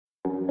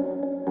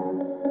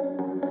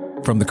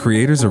From the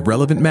creators of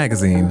Relevant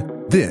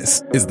Magazine,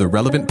 this is the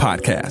Relevant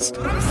Podcast.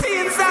 I'm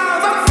seeing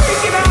sounds, I'm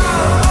freaking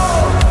out.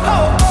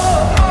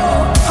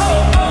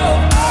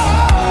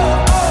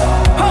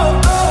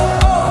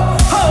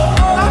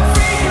 I'm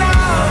freaking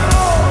out.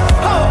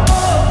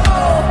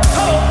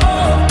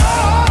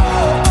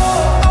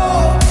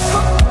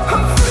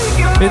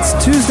 It's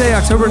Tuesday,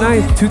 October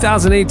 9th,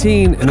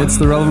 2018, and it's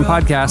the Relevant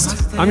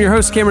Podcast. I'm your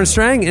host, Cameron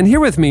Strang, and here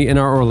with me in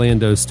our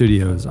Orlando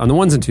studios, on the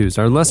ones and twos,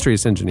 our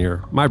illustrious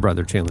engineer, my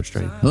brother, Chandler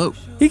Strang. Hello.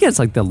 He gets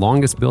like the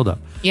longest build-up.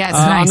 Yeah, it's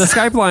nice. On the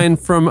Skype line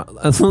from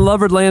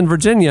Loverland,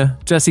 Virginia,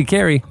 Jesse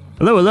Carey.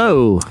 Hello,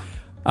 hello.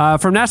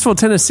 From Nashville,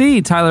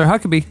 Tennessee, Tyler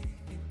Huckabee.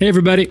 Hey,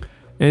 everybody.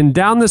 And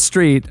down the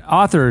street,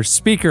 author,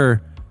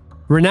 speaker,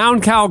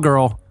 renowned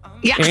cowgirl,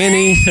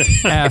 Annie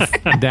F.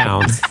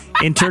 Downs.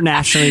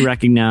 Internationally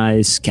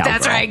recognized cowgirl.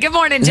 That's right. Good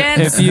morning,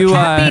 gents. If you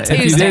Happy if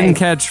you Tuesday. didn't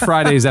catch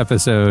Friday's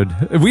episode,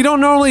 we don't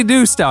normally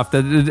do stuff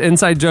that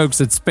inside jokes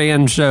that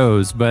span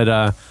shows,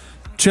 but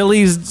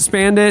Chili's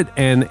spanned it,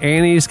 and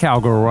Annie's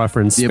cowgirl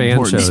reference The span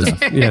important shows.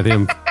 stuff. Yeah,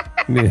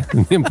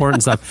 the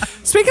important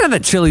stuff. Speaking of the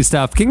chili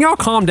stuff, can y'all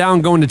calm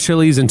down going to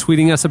Chili's and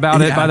tweeting us about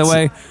it? Yeah, by the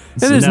way,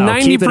 it is no,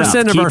 keep it 90%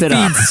 up, of our keep it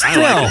up. feeds still.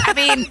 I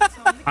mean,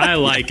 I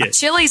like it.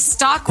 Chili's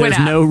stock went There's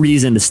up. no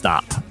reason to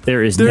stop.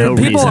 There is There, no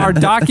people reason. are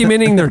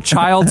documenting their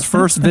child's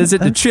first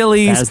visit to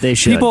Chili's. As they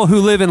should. People who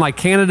live in like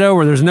Canada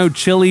where there's no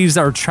Chili's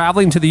are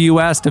traveling to the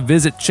U.S. to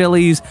visit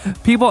Chili's.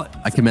 People,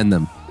 I commend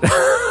them.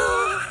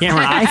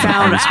 Cameron,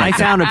 I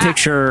found a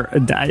picture.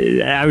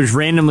 I was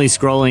randomly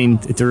scrolling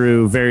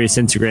through various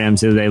Instagrams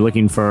today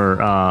looking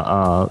for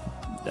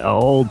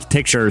old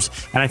pictures,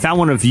 and I found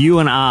one of you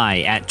and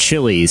I at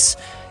Chili's,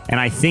 and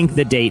I think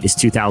the date is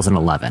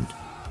 2011.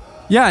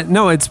 yeah,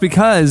 no, it's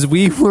because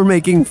we were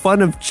making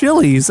fun of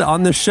Chili's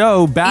on the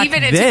show back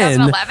Even in then.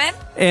 2011?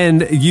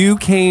 And you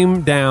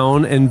came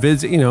down and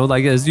visit, you know,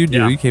 like as you do,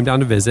 Yeah. you came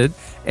down to visit.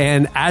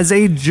 And as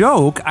a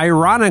joke,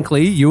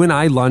 ironically, you and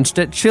I lunched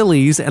at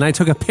Chili's and I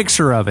took a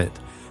picture of it.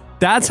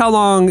 That's how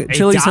long It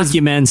Chili's has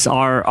documents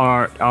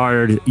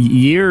our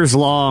years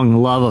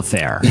long love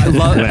affair.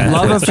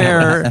 love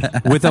affair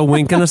with a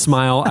wink and a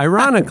smile,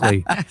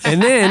 ironically.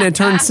 And then it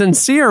turned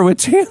sincere with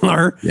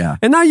Chandler. Yeah.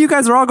 And now you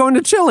guys are all going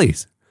to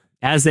Chili's.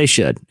 As they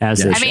should.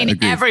 As they I should.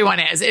 mean, everyone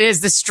is. It is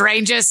the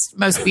strangest,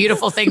 most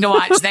beautiful thing to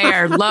watch. They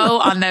are low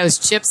on those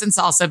chips and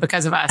salsa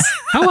because of us.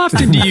 How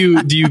often do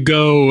you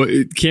go,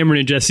 Cameron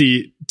and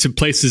Jesse, to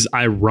places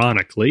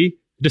ironically,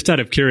 just out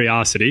of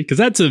curiosity? Because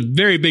that's a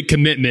very big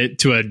commitment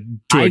to a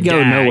I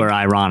go gag. nowhere,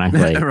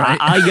 ironically. Right.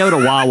 I go to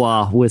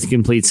Wawa with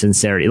complete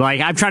sincerity. Like,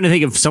 I'm trying to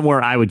think of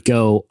somewhere I would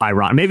go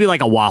ironic. Maybe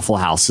like a Waffle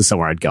House is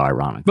somewhere I'd go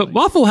ironic. But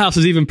Waffle House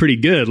is even pretty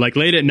good. Like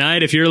late at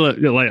night, if you're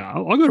like,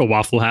 I'll go to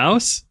Waffle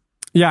House.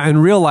 Yeah, in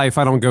real life,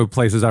 I don't go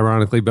places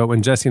ironically, but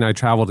when Jesse and I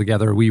travel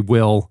together, we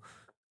will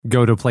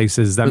go to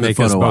places that For the make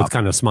us photo both op.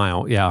 kind of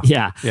smile. Yeah.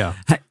 Yeah. Yeah.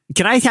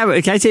 Can I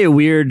say a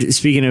weird,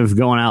 speaking of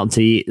going out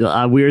to eat,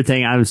 a weird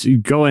thing? I was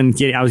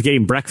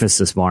getting breakfast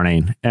this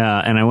morning,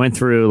 and I went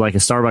through like a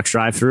Starbucks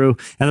drive through,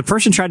 and the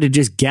person tried to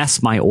just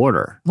guess my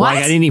order. What? Like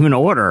I didn't even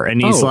order. And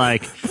he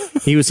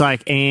was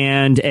like,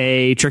 and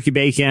a turkey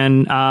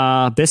bacon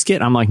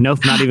biscuit. I'm like, nope,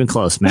 not even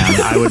close, man.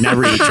 I would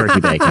never eat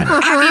turkey bacon.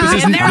 Have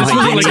you been there? This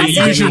wasn't like a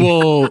Jesse?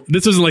 usual.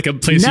 This wasn't like a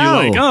place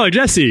No. you're like, oh,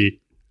 Jesse.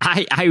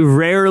 I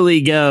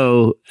rarely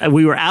go.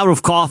 We were out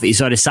of coffee,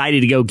 so I decided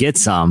to go get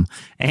some.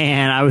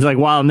 And I was like,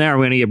 while I'm there, I'm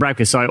going to get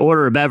breakfast. So I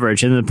order a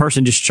beverage, and the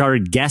person just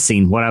started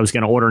guessing what I was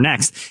going to order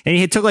next. And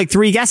he took like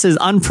 3 guesses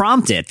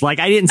unprompted. Like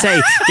I didn't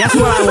say, guess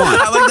what I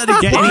want. I like that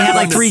he And he had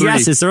like the 3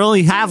 guesses. There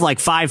only have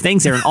like 5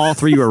 things there, and all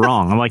 3 were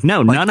wrong. I'm like,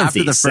 no, Like, none of after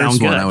these the sound first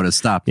good. one, I would have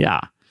stopped.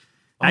 Yeah.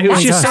 It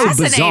was just so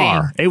Fascinating.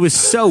 bizarre. It was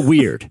so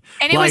weird.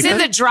 And it was in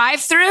the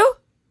drive-thru?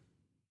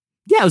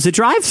 Yeah, it was a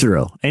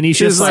drive-through, and he's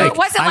just So like, it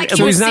wasn't like so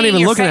he was he's not seeing even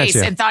your looking at face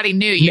you. and thought he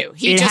knew you.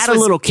 He it just had a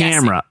was little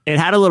guessing. camera. It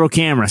had a little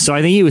camera. So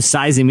I think he was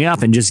sizing me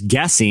up and just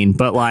guessing.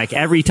 But like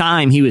every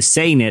time he was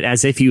saying it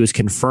as if he was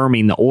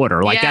confirming the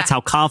order. Like Yeah. that's how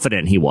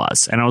confident he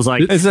was. And I was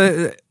like,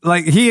 It's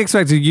like he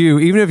expected you,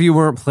 even if you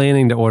weren't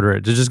planning to order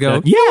it, to just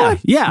go, yeah.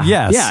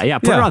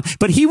 Yes. Put it on.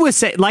 But he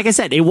was like I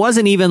said, it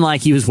wasn't even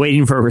like he was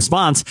waiting for a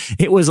response.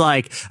 It was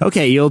like,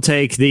 okay, you'll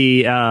take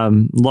the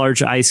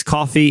large iced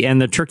coffee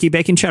and the turkey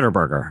bacon cheddar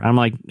burger. I'm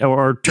like,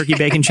 or turkey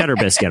bacon cheddar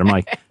biscuit. I'm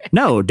like,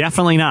 no,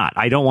 definitely not.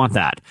 I don't want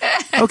that.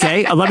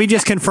 Okay, let me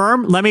just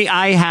confirm.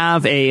 I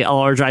have a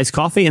large iced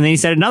coffee. And then he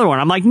said another one.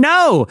 I'm like,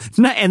 no.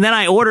 And then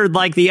I ordered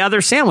like the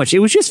other sandwich. It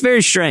was just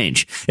very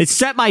strange. It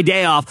set my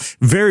day off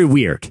very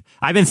weird.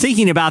 I've been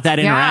thinking about that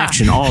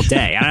interaction all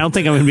day, and I don't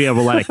think I'm going to be able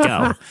to let it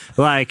go.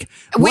 Like,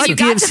 When what you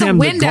got gives to the him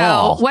window, the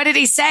gall? what did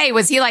he say?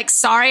 Was he like,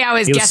 sorry, I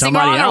was It was guessing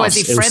somebody wrong, else. or was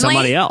he It was friendly?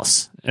 somebody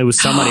else. It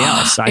was somebody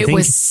else. I it think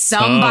was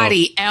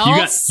somebody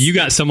else. You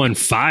got someone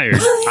fired.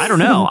 I don't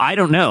know. I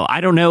don't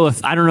know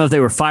if they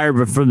were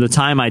fired from the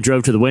time I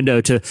drove to the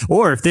window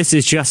or if this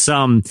is just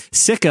some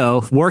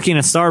sicko working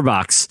at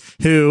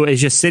Starbucks who is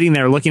just sitting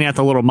there looking at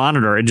the little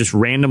monitor and just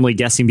randomly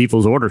guessing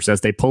people's orders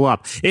as they pull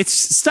up. It's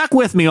stuck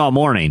with me all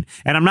morning,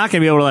 and I'm not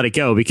going to be able to let it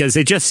go because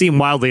it just seemed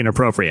wildly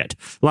inappropriate.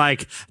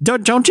 Like,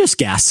 don't just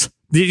guess.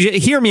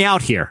 Hear me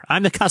out here.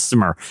 I'm the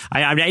customer.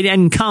 I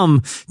didn't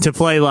come to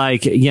play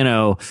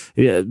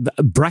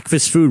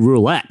breakfast food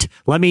roulette.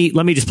 Let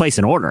me just place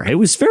an order. It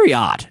was very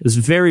odd. It was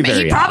very, very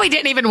odd. He probably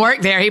didn't even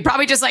work there. He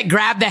probably just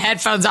grabbed the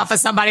headphones off of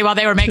somebody while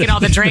they were making all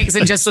the drinks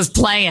and just was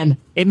playing.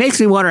 It makes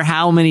me wonder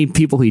how many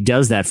people he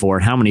does that for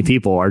and how many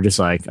people are just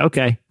like,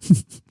 okay.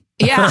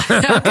 Yeah.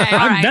 Okay.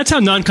 All right. That's how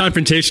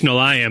non-confrontational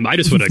I am. I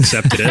just would have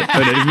accepted it.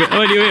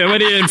 What are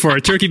you in for?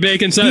 Turkey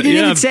bacon? He didn't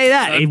even say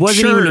that. It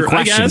wasn't even a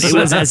question. It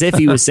was as if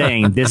he was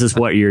saying, "This is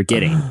what you're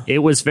getting." It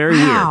was very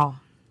weird.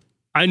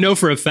 I know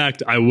for a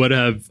fact I would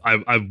have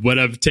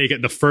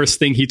taken the first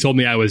thing he told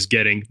me I was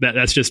getting.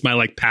 That's just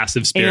my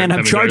passive spirit. And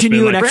I'm charging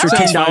you an extra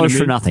 $10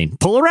 for nothing.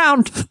 Pull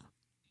around.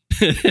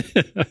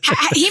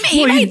 He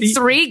made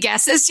 3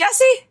 guesses,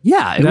 Jesse.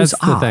 Yeah, that's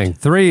the thing.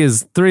 Three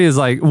is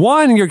like,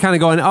 one, you're kind of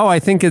going, oh, I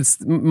think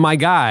it's my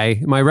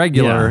guy, my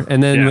regular,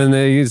 and then when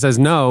he says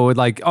no,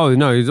 oh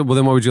no, well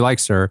then what would you like,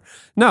 sir?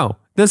 No.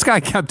 This guy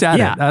kept at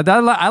it.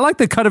 I like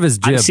the cut of his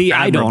jib. See,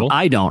 I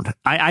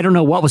don't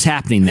know what was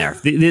happening there.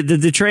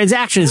 The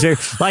transaction is very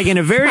in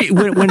a very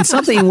when a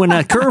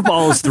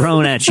curveball is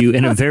thrown at you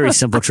in a very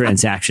simple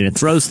transaction, it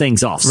throws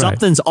things off. Right.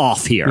 Something's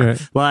off here.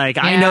 Right.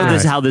 I know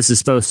this is how this is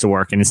supposed to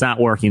work, and it's not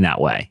working that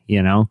way.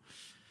 You know.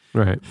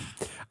 Right.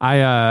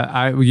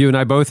 You and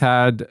I both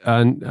had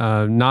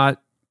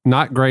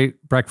not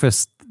great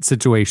breakfast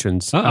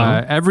situations.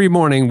 Every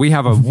morning we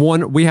have a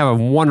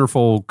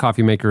wonderful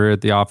coffee maker at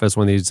the office,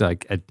 one of these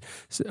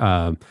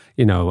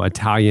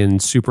Italian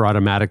super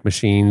automatic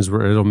machines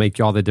where it'll make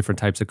you all the different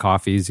types of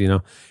coffees,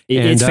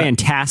 It's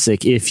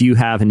fantastic if you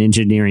have an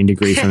engineering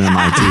degree from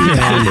MIT.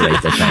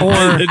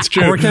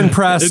 or can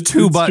press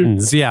two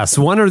buttons. Yes,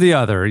 one or the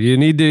other. You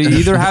need to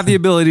either have the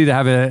ability to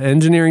have an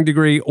engineering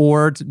degree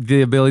or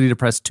the ability to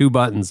press two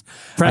buttons.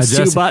 Press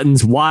two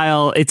buttons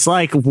while it's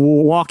like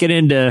walking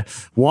into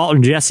Walt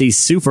and Jesse's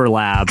super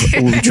lab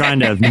trying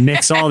to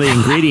mix all the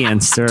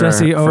ingredients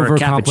Jesse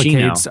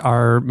overcomplicates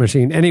our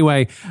machine.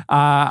 Anyway,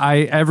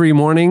 I every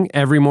morning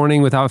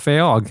without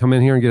fail, I'll come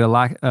in here and get a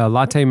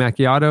latte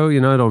macchiato.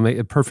 It'll make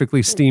a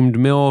perfectly steamed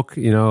milk.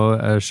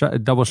 A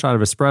double shot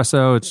of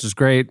espresso. It's just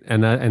great.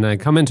 And I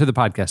come into the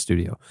podcast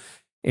studio,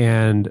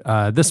 and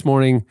this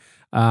morning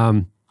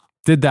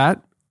did that,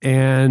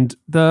 and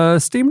the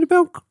steamed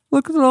milk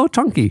looked a little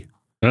chunky.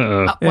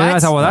 Uh-oh. And I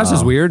thought, well, that's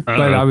just weird.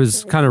 But I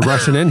was kind of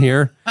rushing in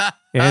here.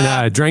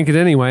 And drank it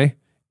anyway.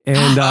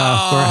 And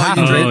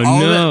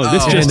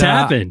this just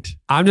happened.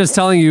 I'm just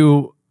telling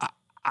you,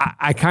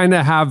 I kind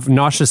of have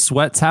nauseous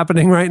sweats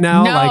happening right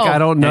now. No. I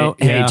don't know.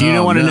 Hey, do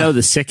you want to know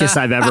the sickest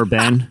I've ever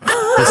been?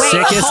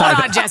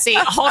 Hold on, Jesse.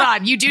 Hold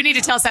on. You do need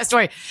to tell us that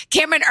story.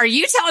 Cameron, are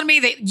you telling me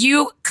that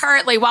you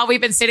currently, while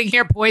we've been sitting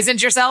here,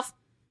 poisoned yourself?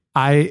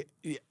 I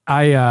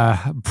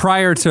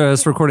prior to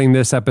us recording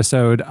this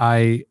episode,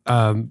 I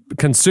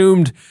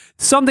consumed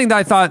something that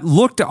I thought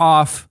looked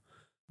off,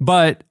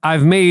 but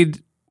I've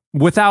made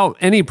without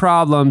any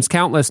problems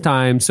countless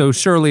times. So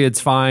surely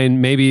it's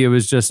fine. Maybe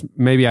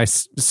I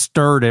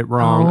stirred it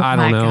wrong. I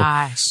don't know.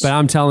 Gosh. But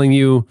I'm telling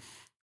you,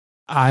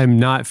 I'm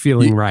not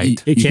feeling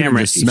right.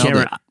 Cameron,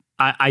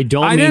 I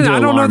don't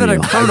know that a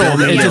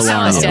kernel. It just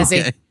sounds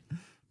Jesse.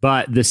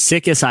 But the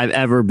sickest I've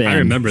ever been, I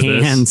remember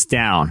hands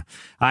down.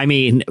 I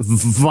mean,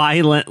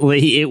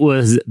 violently, it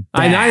was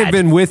bad. And I have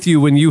been with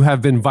you when you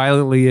have been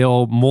violently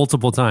ill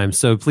multiple times.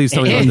 So please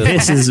tell me about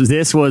this.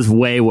 This was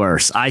way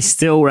worse. I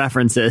still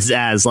reference this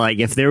as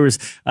if there was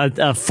a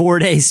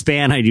 4-day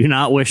span I do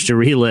not wish to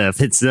relive,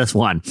 it's this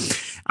one.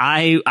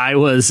 I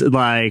was it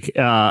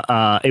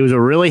was a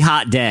really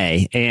hot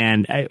day,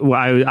 and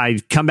I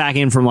come back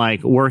in from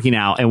working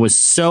out and was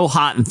so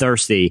hot and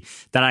thirsty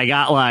that I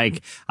got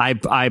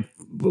I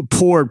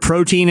poured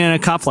protein in a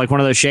cup, like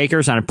one of those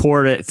shakers, and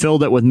I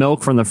filled it with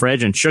milk from the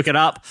fridge and shook it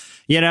up,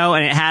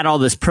 and it had all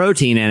this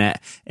protein in it.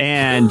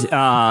 And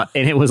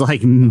it was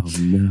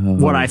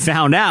what I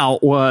found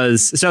out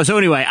was, so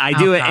anyway, I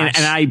do it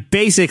and I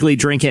basically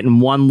drink it in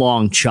one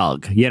long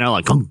chug,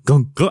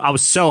 I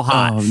was so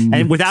hot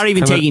and without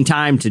even taking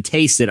time to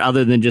taste it,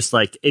 other than just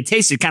it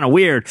tasted kind of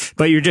weird,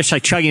 but you're just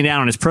chugging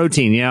down on its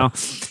protein,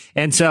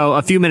 And so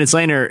a few minutes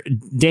later,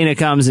 Dana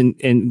comes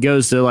and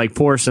goes to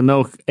pour some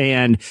milk,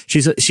 and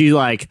she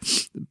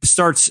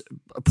starts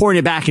pouring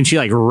it back, and she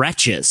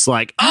retches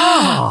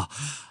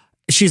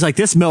she's like,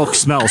 this milk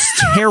smells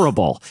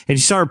terrible. And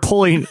she started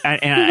pulling,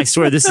 and I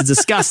swear this is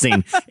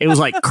disgusting. It was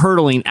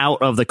curdling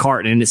out of the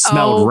carton, and it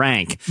smelled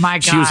rank. My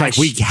gosh. She was like,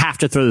 we have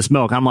to throw this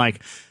milk. I'm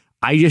like,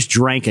 I just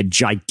drank a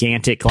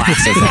gigantic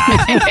glass of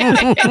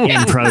that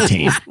in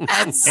protein.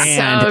 That's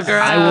And so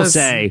gross. I will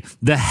say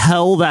the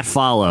hell that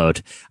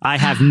followed. I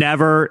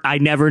never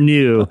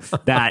knew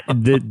that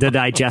the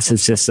digestive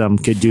system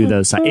could do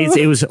those.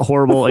 It was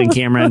horrible. And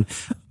Cameron,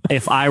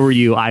 if I were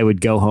you, I would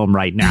go home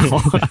right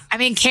now. I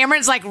mean,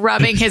 Cameron's like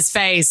rubbing his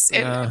face.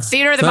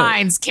 Theater of the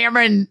Minds.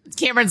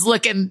 Cameron's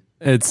looking.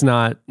 It's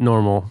not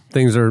normal.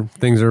 Things are.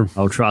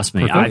 Oh, trust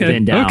me, Okay, I've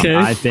been down. okay.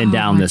 I've been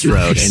down this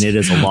road, and it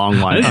is a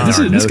long one. This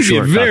There are no could be a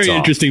shortcuts very off.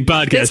 interesting This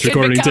podcast could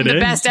recording become today. the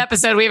best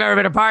episode we've ever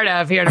been a part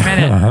of here in a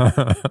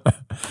minute.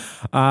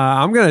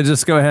 I'm gonna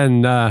just go ahead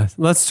and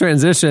let's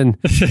transition.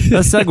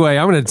 Let's segue.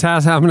 I'm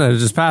gonna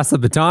just pass the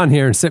baton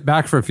here and sit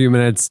back for a few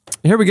minutes.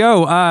 Here we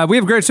go. We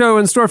have a great show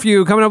in store for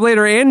you coming up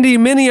later. Andy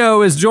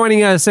Mineo is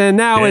joining us, and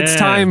now it's Yeah.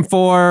 time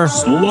for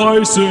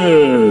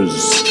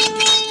Slices.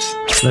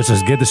 Let's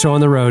just get the show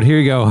on the road. Here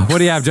you go. What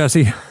do you have,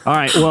 Jesse? All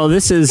right. Well,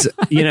 this is,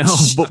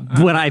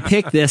 when I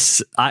picked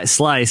this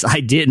slice, I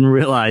didn't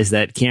realize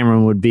that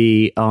Cameron would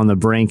be on the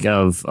brink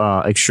of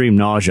extreme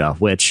nausea,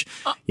 which,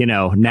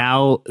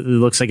 now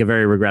looks like a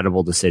very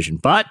regrettable decision.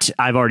 But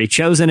I've already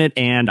chosen it,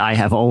 and I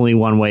have only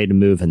one way to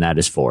move, and that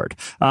is forward.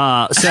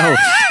 So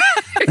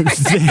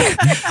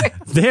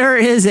there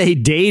is a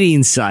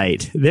dating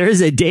site. There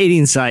is a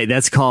dating site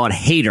that's called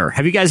Hater.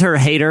 Have you guys heard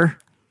of Hater?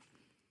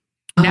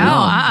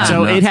 No.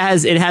 So it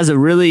has a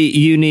really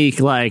unique,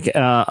 kind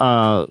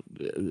of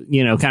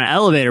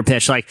elevator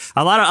pitch. Like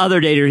a lot of other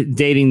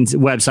dating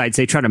websites,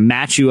 they try to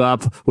match you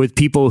up with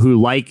people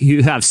who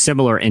have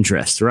similar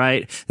interests,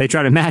 right? They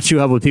try to match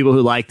you up with people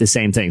who like the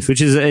same things,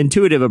 which is an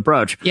intuitive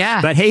approach.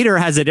 Yeah. But Hater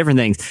has a different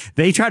things.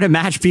 They try to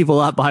match people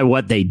up by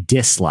what they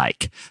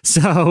dislike.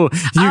 So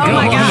you go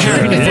my on gosh.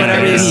 there and put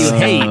everything you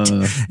hate,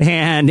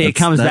 and it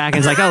comes back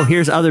and it's like, oh,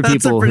 here's other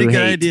people who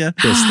hate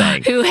this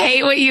thing. Who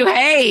hate what you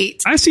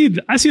hate. I see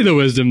the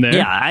wisdom there.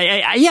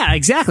 Yeah, yeah,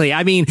 exactly.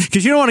 I mean,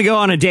 because you don't want to go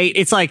on a date.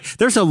 It's like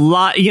there's a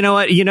lot. You know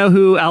what? You know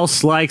who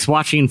else likes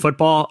watching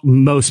football?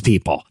 Most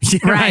people. You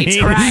know what I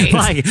mean? Right.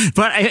 Like,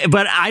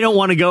 but I don't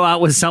want to go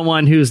out with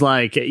someone who's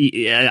like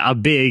a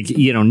big,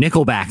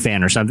 Nickelback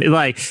fan or something.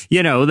 Like,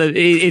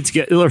 it's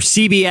good. Or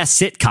CBS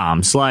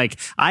sitcoms. Like,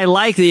 I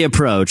like the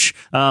approach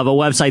of a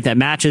website that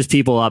matches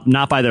people up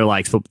not by their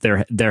likes but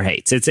their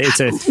hates.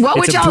 What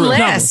would y'all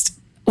list?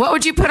 What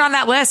would you put on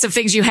that list of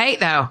things you hate,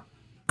 though?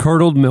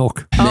 Curdled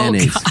milk.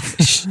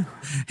 Mayonnaise.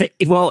 Hey,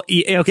 well,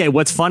 okay.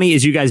 What's funny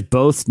is you guys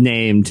both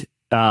named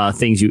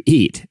things you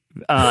eat.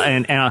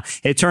 And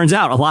it turns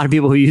out a lot of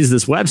people who use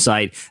this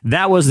website,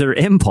 that was their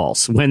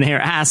impulse. When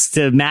they're asked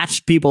to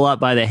match people up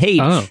by the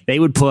hate, they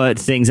would put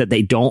things that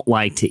they don't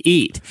like to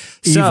eat.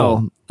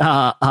 Evil.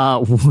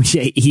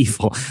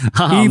 Evil.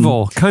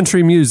 Evil.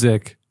 Country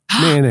music.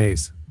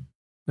 Mayonnaise.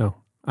 No,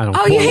 I don't.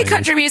 Oh, you hate mayonnaise.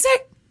 country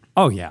music?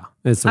 Oh, yeah.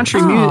 It's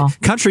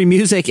Country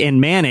music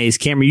and mayonnaise.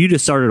 Cameron, you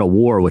just started a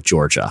war with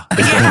Georgia.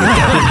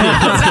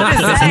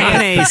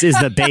 Mayonnaise is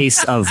the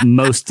base of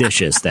most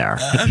dishes there.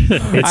 I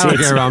don't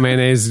care about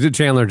mayonnaise.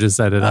 Chandler just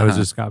said it. I was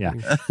just copying.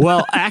 Yeah.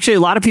 Well, actually, a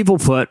lot of people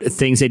put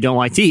things they don't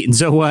like to eat. And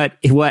so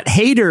what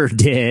Hater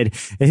did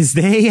is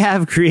they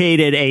have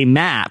created a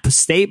map,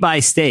 state by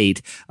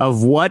state,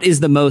 of what is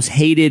the most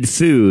hated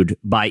food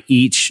by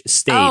each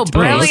state. Oh,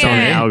 brilliant. Based on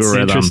the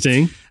algorithm.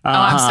 Interesting.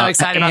 I'm so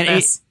excited about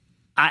this.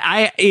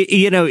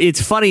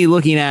 It's funny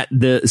looking at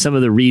some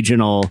of the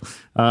regional,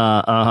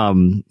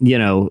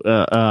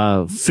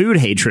 food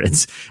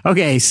hatreds.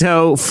 Okay,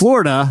 so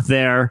Florida,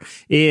 there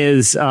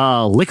is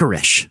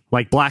licorice,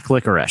 like black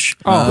licorice.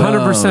 Oh,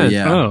 100%.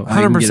 Yeah. Oh,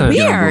 100%. Get on board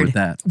Weird. with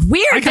that.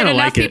 Weird I that kinda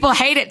enough like it. people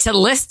hate it to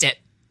list it.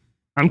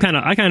 I kind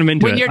of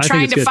into When it. you're I think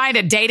trying it's to good. find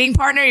a dating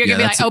partner, you're going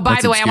to be that's- like, oh, by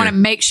that's the way, I want to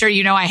obscure. make sure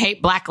you know I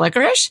hate black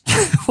licorice.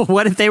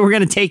 What if they were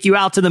going to take you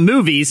out to the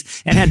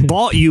movies and had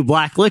bought you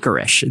black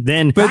licorice?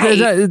 Then But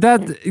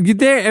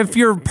if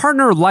your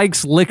partner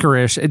likes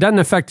licorice, it doesn't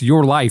affect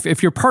your life.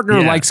 If your partner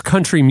Yeah. likes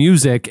country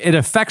music, it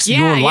affects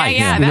your life.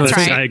 Yeah, You know that's what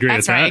I'm right. saying? I agree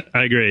That's with right. that.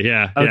 I agree.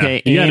 Yeah.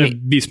 Okay, Yeah. You got to Andy-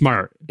 be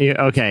smart.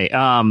 okay,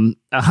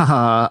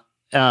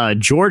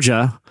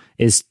 Georgia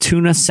is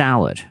tuna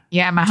salad.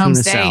 Yeah, my home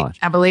Tuna state. salad.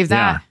 I believe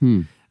that.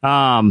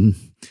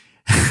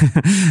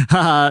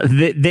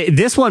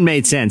 This one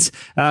made sense.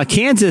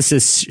 Kansas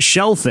is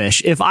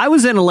shellfish. If I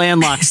was in a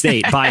landlocked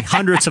state by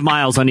hundreds of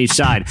miles on each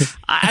side,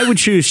 I would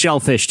choose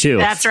shellfish too.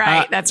 That's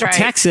right. That's right.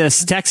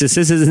 Texas, this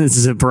isn't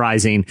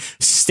surprising.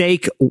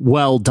 Steak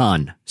well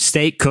done.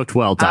 Steak cooked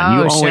well done.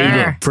 Oh, You only eat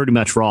sure. it pretty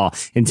much raw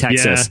in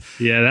Texas.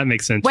 Yeah, that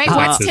makes sense. Wait, for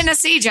what's Texas.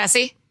 Tennessee,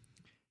 Jesse?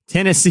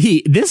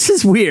 Tennessee, this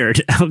is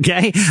weird,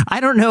 okay? I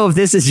don't know if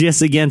this is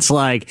just against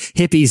like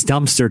hippies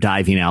dumpster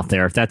diving out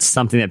there, if that's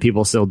something that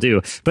people still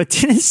do. But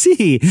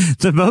Tennessee,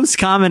 the most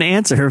common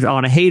answer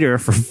on a hater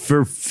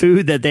for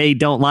food that they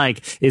don't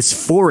like is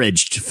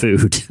foraged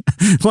food.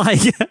 Like,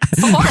 so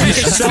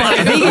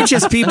I think it's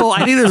just people.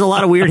 I think there's a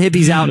lot of weird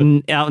hippies out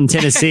in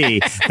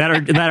Tennessee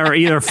that are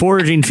either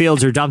foraging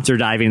fields or dumpster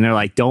diving. They're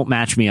like, don't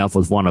match me up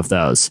with one of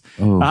those.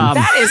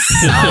 That is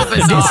so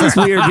bizarre. This is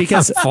weird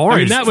because I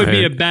mean, that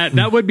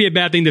would be a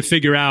bad thing to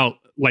figure out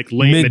like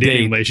late in the Mid-date.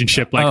 dating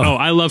relationship. Like, Oh.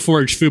 I love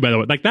foraged food, by the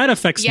way. Like that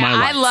affects Yeah, my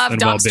life. I love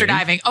and dumpster well-being.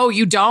 diving. Oh,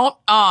 you don't?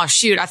 Oh,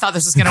 shoot. I thought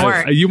this was going to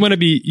work.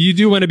 You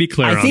do want to be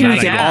clear I on think that. we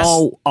can guess.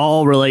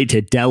 all relate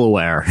to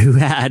Delaware, who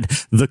had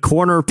the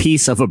corner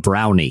piece of a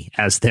brownie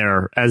as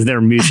their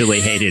mutually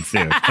hated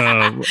food.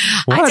 I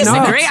What?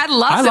 disagree. I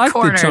love the like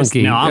corners. the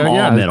chunky. No, I'm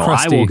Yeah, all middle.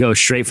 crusty. I will go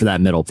straight for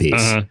that middle piece.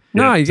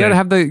 No, Yeah, you same.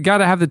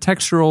 gotta have the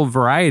textural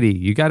variety.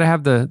 You gotta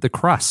have the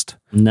crust.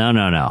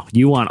 No.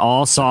 You want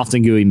all soft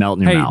and gooey melt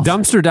in your Hey, mouth.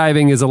 dumpster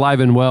diving is alive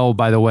and well,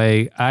 by the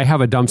way. I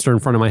have a dumpster in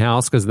front of my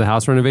house because of the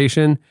house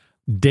renovation.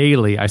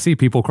 Daily, I see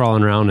people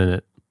crawling around in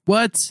it.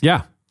 What?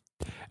 Yeah.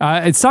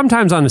 It's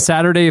sometimes on a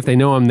Saturday, if they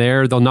know I'm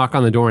there, they'll knock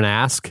on the door and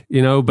ask, but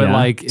Yeah.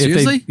 like, if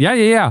Seriously?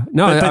 Yeah.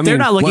 No, but I they're mean,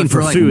 not looking what, for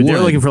for, like, food. They're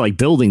wood? looking for like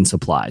building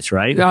supplies,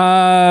 right?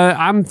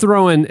 I'm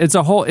throwing, it's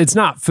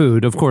not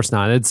food. Of course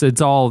not.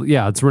 It's all,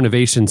 it's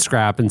renovation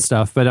scrap and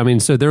stuff. But I mean,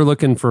 so they're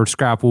looking for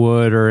scrap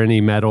wood or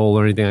any metal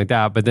or anything like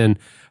that.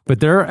 But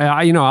they're,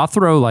 I'll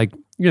throw like,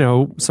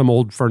 some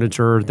old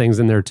furniture or things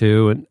in there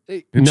too.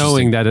 And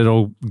knowing that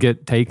it'll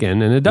get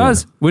taken, and it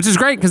does, which is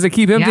great because they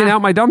keep emptying Yeah.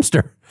 out my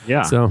dumpster.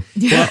 Yeah. So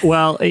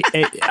Well,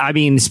 I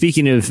mean,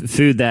 speaking of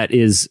food that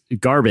is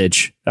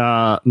garbage,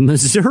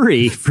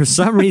 Missouri, for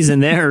some reason,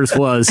 theirs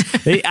was.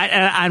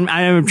 I'm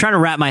trying to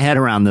wrap my head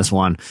around this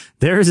one.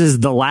 Theirs is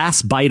the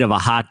last bite of a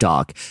hot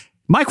dog.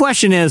 My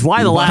question is,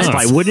 why the last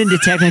bite? Wouldn't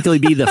it technically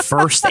be the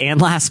first and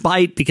last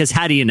bite? Because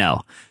how do you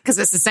know? Because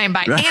it's the same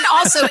bite. And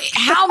also,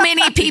 how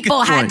many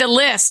people had to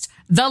list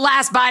the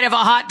last bite of a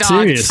hot dog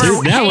Seriously,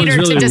 for that one's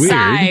hater really to weird.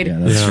 decide? Yeah,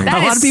 that's true. That A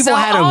lot is of people so,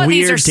 had all a of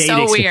these weird are dating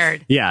so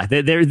experience.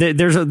 weird.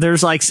 Yeah,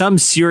 there's like some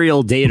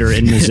serial dater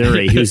in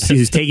Missouri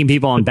who's taking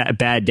people on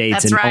bad dates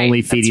That's and right.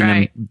 only That's feeding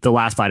right. them the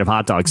last bite of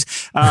hot dogs.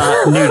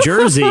 New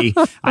Jersey,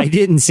 I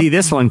didn't see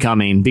this one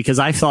coming because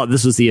I thought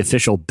this was the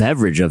official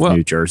beverage of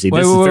New Jersey.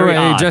 This is very Hey,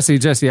 odd.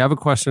 Jesse, I have a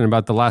question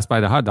about the last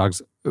bite of hot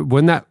dogs.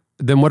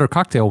 Then what are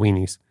cocktail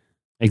weenies?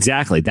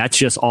 Exactly. That's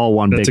just all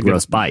one That's big a good-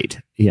 gross bite.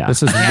 Yeah.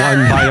 This is one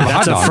bite of a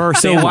hot That's a dog.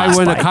 first So and why last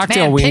wouldn't a bite.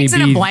 cocktail Man, weenie pigs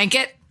in a be?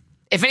 blanket.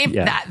 If any,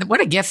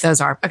 what a gift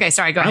those are. Okay,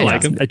 sorry, go ahead.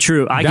 like Jason. them.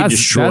 True. I could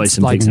destroy that's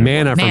some like pigs in a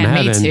manna from Man,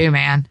 me heaven. too,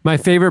 man. My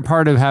favorite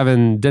part of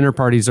having dinner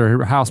parties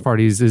or house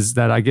parties is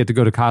that I get to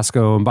go to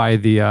Costco and buy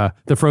the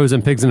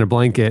frozen pigs in a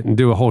blanket and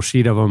do a whole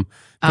sheet of them,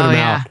 put Oh, them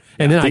yeah. out,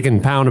 and then I can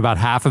pound about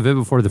half of it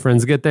before the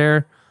friends get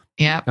there.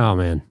 Yep. Oh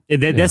man,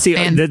 That's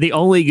Man. the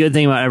only good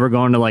thing about ever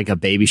going to like a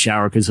baby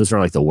shower, because those are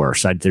like the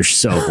worst. They're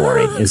so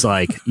boring. It's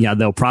like,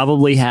 they'll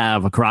probably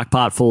have a crock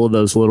pot full of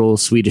those little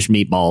Swedish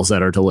meatballs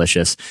that are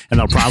delicious, and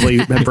they'll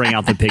probably bring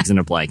out the pigs in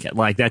a blanket.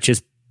 Like that's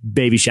just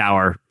baby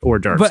shower hors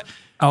d'oeuvres.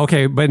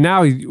 but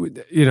now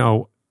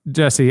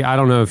Jesse, I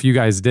don't know if you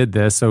guys did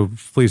this, so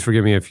please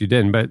forgive me if you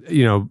didn't. But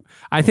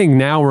I think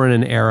now we're in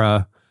an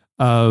era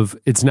of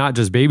it's not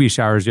just baby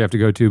showers you have to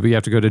go to, but you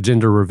have to go to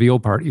gender reveal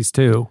parties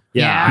too.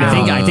 Yeah.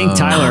 I think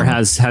Tyler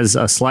has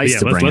a slice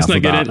to bring let's up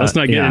not get about in. Let's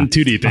not get yeah. in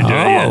too deep into it.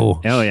 Yeah.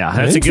 Oh, Oh yeah,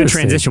 that's a good Interesting.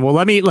 transition. Well,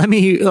 let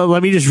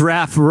me just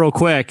wrap real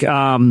quick.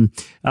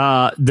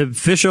 The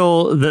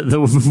official, the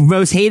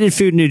most hated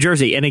food in New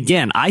Jersey, and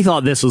again, I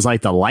thought this was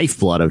like the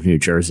lifeblood of New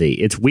Jersey.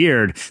 It's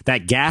weird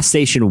that gas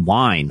station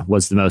wine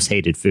was the most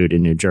hated food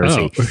in New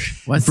Jersey. Oh.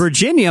 What?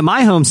 Virginia,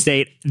 my home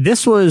state,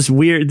 this was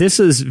weird. This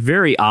is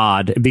very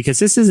odd because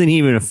this isn't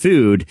even a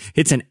food;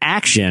 it's an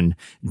action.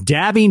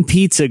 Dabbing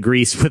pizza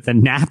grease with a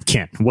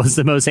napkin was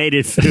the most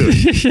hated food.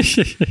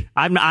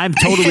 I'm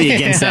totally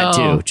against that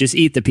too. Just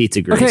eat the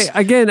pizza grease. Okay,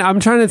 again, I'm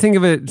trying to think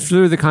of it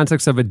through the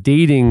context of a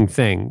dating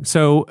thing.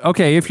 So,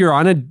 okay, if you're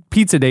on a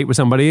pizza date with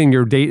somebody and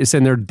your date is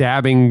in there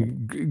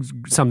dabbing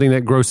something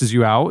that grosses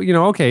you out,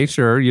 okay,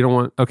 sure, you don't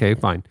want, okay,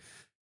 fine.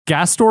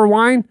 Gas store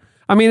wine?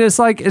 I mean, it's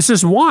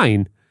just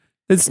wine.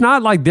 It's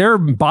not like they're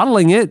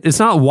bottling it. It's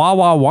not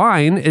Wawa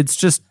wine. It's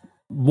just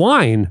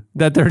wine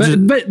that they're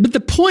just. But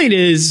the point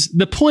is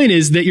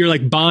that you're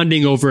like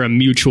bonding over a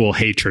mutual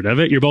hatred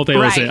of it. You're both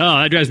able to say, Right.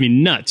 "Oh, that drives me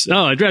nuts.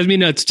 Oh, it drives me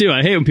nuts too.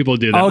 I hate when people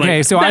do that." Okay,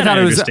 Like, so I that thought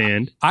it was.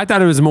 understand. I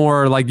thought it was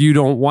more like you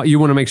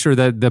want to make sure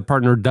that the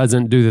partner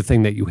doesn't do the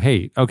thing that you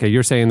hate. Okay,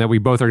 you're saying that we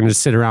both are going to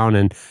sit around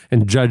and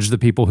judge the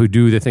people who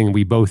do the thing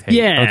we both hate.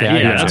 Yeah, okay,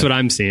 I got that's you. what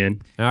I'm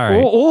seeing. All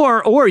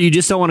right. Or you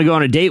just don't want to go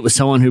on a date with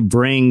someone who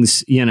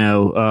brings, Cheap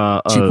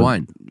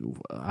wine.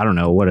 I don't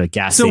know what a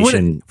gas So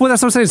station.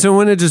 that's what I'm saying. So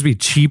wouldn't it just be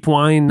cheap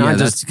wine? Not Yeah,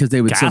 just that's because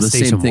they would sell gas the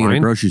same station thing in a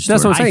wine? grocery store.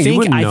 That's what I'm saying. You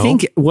wouldn't I know.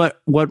 think what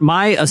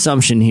my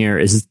assumption here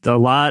is a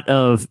lot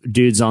of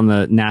dudes on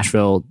the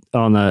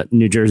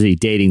New Jersey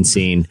dating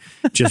scene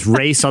just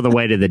race all the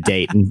way to the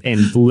date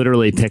and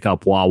literally pick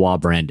up Wawa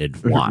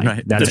branded wine.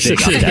 Right. That's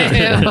big up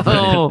there. Ew.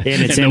 And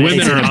it's And in, the women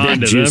it's in are a big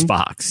onto juice them.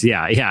 box.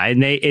 Yeah.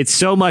 And it's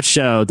so much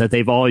so that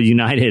they've all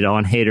united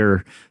on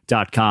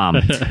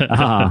hater.com.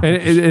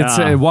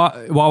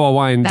 Wawa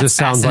wine That's just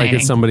sounds like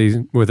it's fascinating.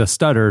 somebody with a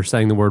stutter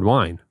saying the word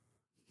wine.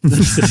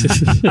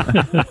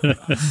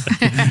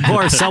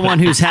 Or someone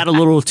who's had a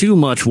little too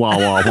much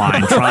Wawa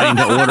wine trying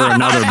to order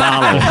another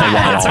bottle of Wawa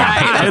wine.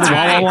 right, that's It's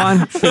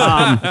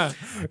Wawa right.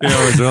 wine.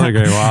 It's really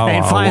great. Wow.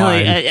 And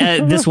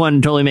finally, this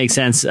one totally makes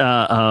sense.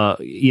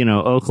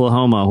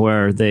 Oklahoma,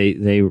 where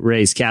they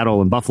raise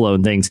cattle and buffalo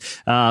and things.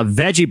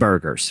 Veggie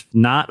burgers.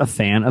 Not a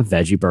fan of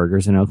veggie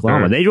burgers in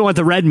Oklahoma. They don't want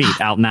the red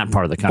meat out in that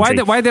part of the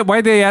country.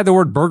 Why they add the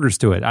word burgers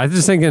to it? I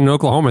just think in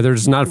Oklahoma they're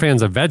just not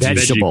fans of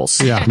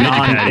vegetables.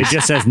 Yeah, it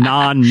just says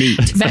non-meat.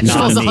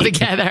 Vegetables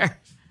altogether.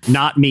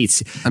 Not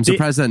meats. I'm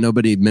surprised that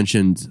nobody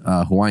mentioned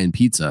Hawaiian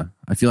pizza.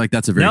 I feel like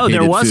that's a very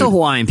there was food. a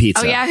Hawaiian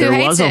pizza. Oh yeah, there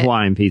was a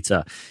Hawaiian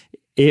pizza.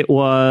 It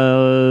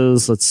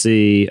was, let's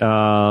see,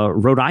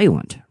 Rhode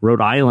Island.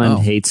 Rhode Island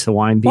hates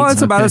Hawaiian pizza. Well,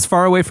 it's about as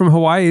far away from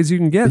Hawaii as you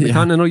can get in the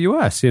continental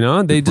U.S.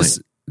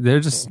 They're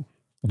just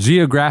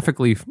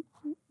geographically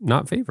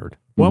not favored.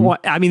 Well,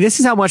 I mean, this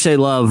is how much they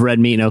love red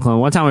meat in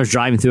Oklahoma. One time I was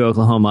driving through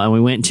Oklahoma and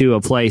we went to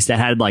a place that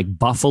had like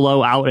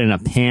buffalo out in a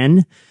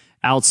pen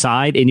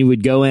outside, and you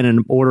would go in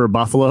and order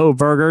buffalo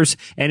burgers,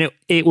 and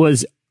it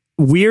was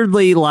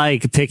weirdly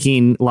like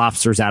picking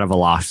lobsters out of a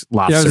lobster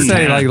I was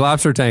saying, like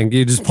lobster tank.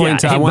 You just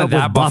point to, I want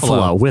that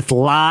buffalo. With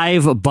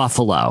live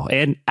buffalo.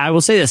 And I will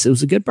say this, it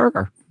was a good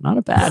burger. Not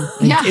a bad.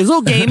 Yeah. It was a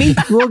little gamey.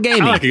 I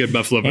like a good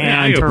buffalo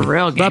burger. For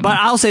real gamey. But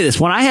I'll say this,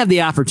 when I have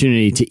the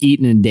opportunity to eat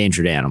an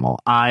endangered animal,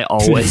 I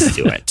always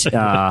do it.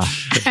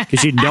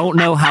 Because you don't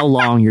know how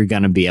long you're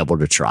going to be able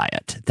to try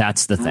it.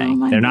 That's the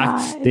thing. They're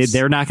not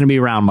going to be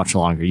around much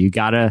longer. You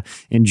got to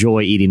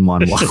enjoy eating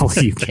one while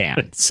you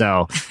can.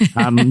 So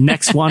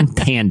next one,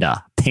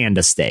 panda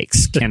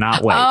steaks.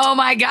 Cannot wait. Oh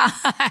my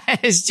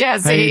gosh,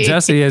 Jesse. Hey,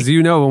 Jesse, as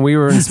you know, when we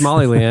were in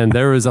Somaliland,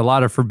 there was a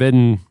lot of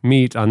forbidden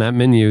meat on that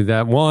menu.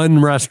 That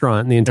one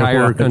restaurant in the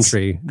entire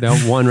country,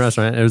 that one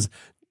restaurant,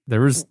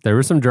 there was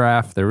some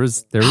giraffe. There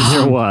was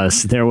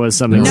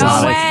some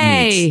exotic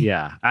meats.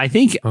 Yeah, I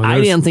think I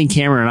didn't think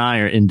Cameron and I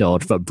are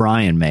indulged, but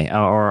Brian may,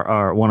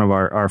 or one of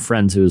our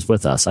friends who was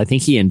with us. I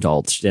think he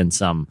indulged in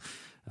some,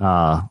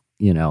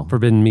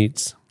 forbidden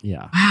meats.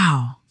 Yeah.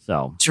 Wow.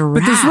 So,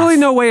 but there's really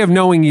no way of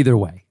knowing either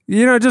way.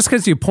 Just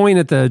because you point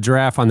at the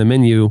giraffe on the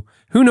menu,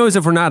 who knows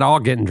if we're not all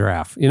getting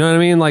giraffe? You know what I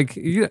mean?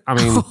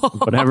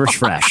 Whatever's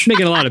fresh.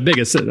 Making a lot of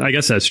biggest. I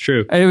guess that's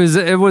true.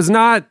 It was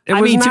not.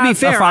 To be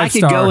fair, I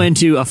could go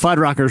into a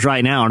Fuddruckers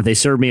right now, and if they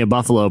served me a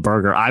buffalo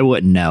burger, I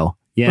wouldn't know.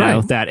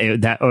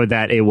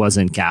 That it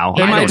wasn't cow.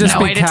 It might just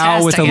be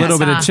cow with a little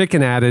bit of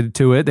chicken added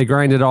to it. They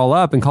grind it all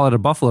up and call it a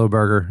buffalo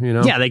burger.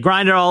 Yeah, they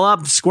grind it all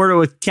up, squirt it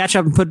with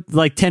ketchup, and put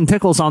like 10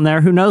 pickles on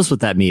there. Who knows what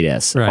that meat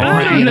is? Right.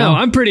 I don't know.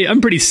 I'm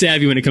pretty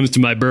savvy when it comes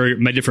to my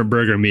different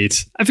burger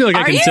meats. I feel like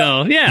I can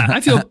tell. Yeah, I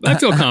feel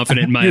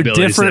confident in my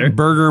abilities. Different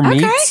burger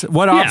meats.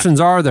 What options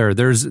are there?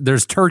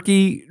 There's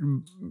turkey,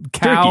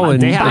 cow,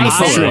 and they have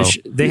buffalo.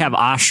 They have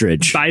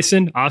ostrich,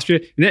 bison,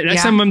 ostrich.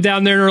 Next time I'm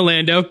down there in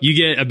Orlando, you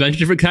get a bunch of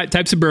different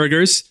types of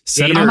burgers.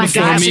 Set them up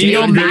before me.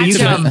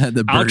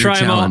 I'll try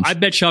them all. I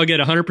bet you I'll get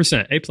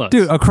 100% A+.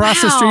 Dude,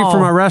 across the street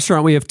from our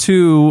restaurant, we have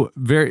two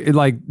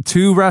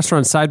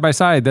restaurants side by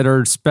side that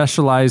are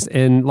specialized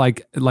in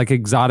like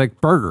exotic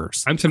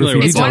burgers. I'm familiar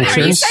with Are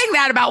you saying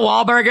that about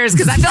Wahlburgers?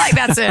 Because I feel like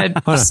that's it.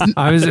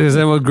 I was going to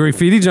say, well,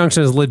 Graffiti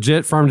Junction is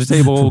legit farm to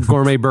table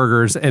gourmet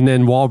burgers, and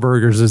then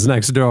Wahlburgers is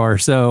next door.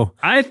 So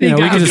I think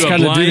we I can could just do a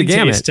kind of do the blind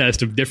gamut. taste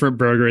test of different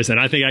burgers, and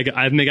I think I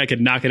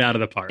could knock it out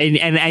of the park.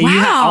 And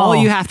all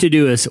you have to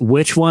do is,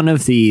 which one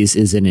of these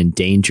is an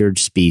endangered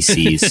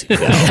species?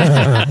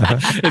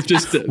 It's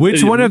just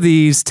which one of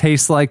these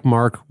tastes like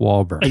Mark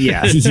Wahlberg?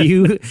 Yeah,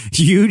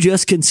 you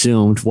just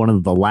consumed one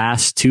of the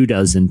last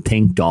 24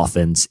 pink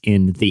dolphins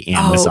in the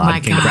Amazon. Oh my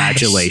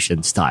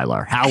Congratulations,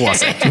 Tyler. How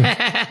was it?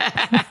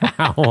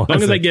 As long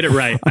as I get it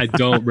right, I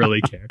don't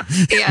really care.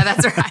 Yeah,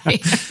 that's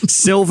right.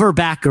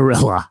 Silverback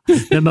gorilla,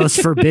 the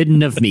most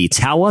forbidden of meats.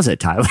 How was it,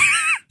 Tyler?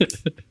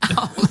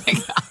 Oh my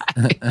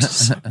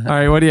gosh. All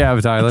right, what do you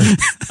have, Tyler?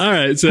 All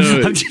right, so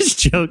I'm just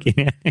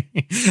joking.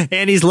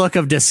 Annie's look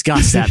of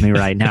disgust at me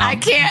right now. I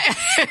can't.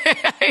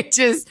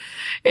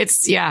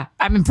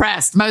 I'm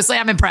impressed. Mostly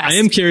I'm impressed. I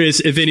am curious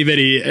if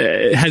anybody,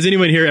 has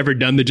anyone here ever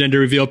done the gender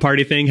reveal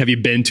party thing? Have you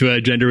been to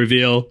a gender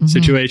reveal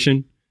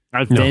situation?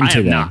 I've been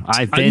to them.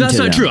 That's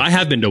not true. I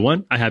have been to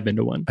one. I've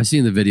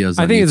seen the videos.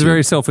 I think it's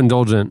very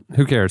self-indulgent.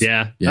 Who cares?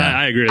 Yeah.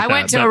 I agree with that. I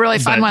went to a really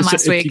fun one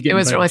last week. It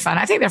was really fun.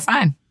 I think they're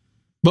fun.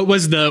 What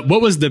was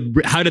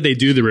the how did they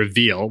do the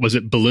reveal? Was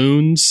it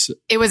balloons?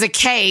 It was a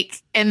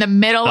cake. In the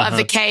middle of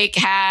the cake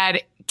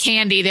had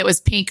candy that was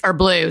pink or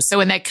blue. So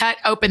when they cut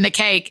open the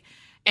cake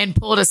and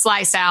pulled a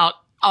slice out,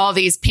 all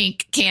these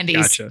pink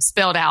candies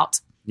spilled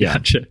out.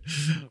 Gotcha.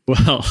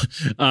 Well,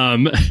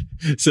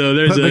 so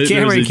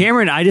there's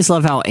Cameron, I just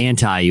love how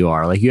anti you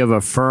are. Like, you have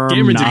a firm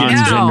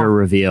non-gender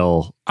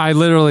reveal. I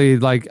literally,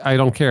 I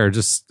don't care.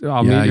 Just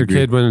I'll meet your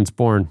kid when it's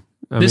born.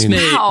 This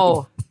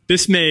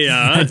may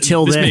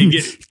until then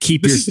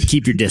keep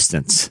your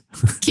distance.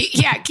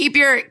 Keep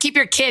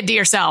your kid to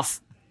yourself.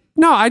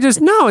 No,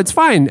 it's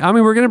fine. I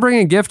mean, we're going to bring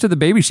a gift to the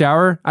baby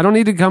shower. I don't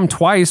need to come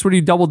twice. What are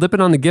you double dipping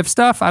on the gift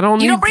stuff? You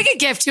don't bring a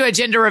gift to a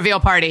gender reveal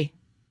party.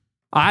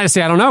 I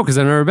don't know because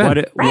I've never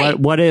been.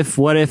 What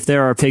if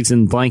there are pigs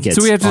in blankets?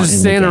 So we have to just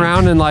stand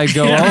around and like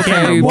go,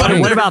 okay.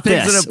 What about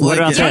this? What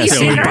about this?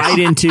 So we bite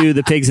into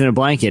the pigs in a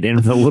blanket, and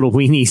if the little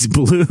weenie's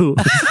blue,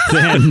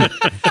 then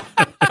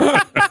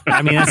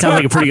I mean that sounds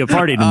like a pretty good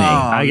party to me.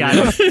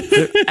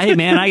 Hey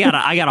man,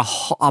 I got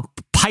a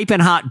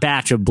piping hot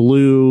batch of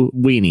blue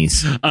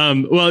weenies.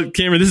 Well,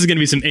 Cameron, this is going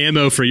to be some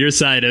ammo for your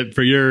side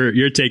for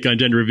your take on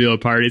gender reveal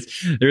parties.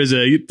 There's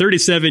a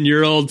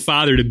 37-year-old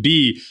father to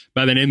be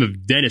by the name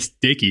of Dennis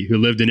Dickey who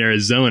lived in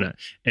Arizona,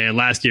 and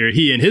last year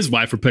he and his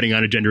wife were putting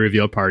on a gender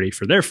reveal party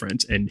for their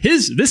friends. And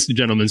this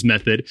gentleman's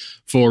method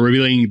for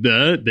revealing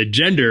the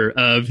gender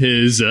of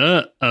his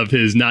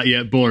not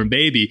yet born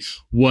baby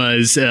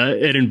was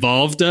it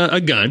involved a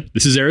gun.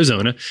 This is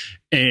Arizona.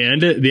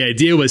 And the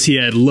idea was he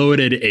had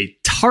loaded a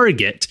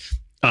target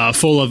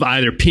full of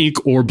either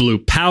pink or blue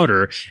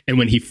powder. And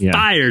when he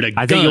fired a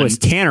gun... I think it was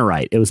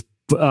tannerite. It was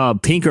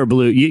pink or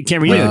blue.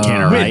 Cameron, you know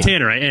tannerite. We had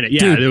tannerite in it. Yeah,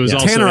 dude, there was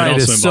also tannerite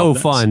is so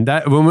fun.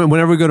 That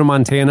whenever we go to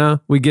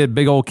Montana, we get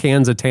big old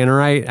cans of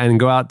tannerite and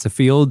go out to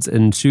fields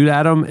and shoot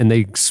at them, and they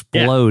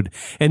explode.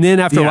 Yeah. And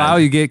then after a while,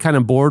 you get kind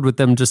of bored with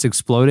them just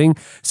exploding,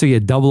 so you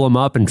double them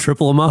up and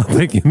triple them up,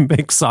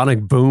 make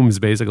sonic booms.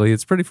 Basically,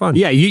 it's pretty fun.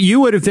 Yeah, you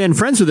would have been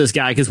friends with this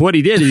guy because what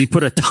he did is he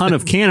put a ton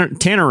of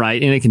tannerite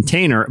in a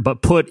container,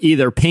 but put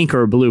either pink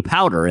or blue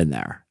powder in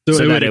there.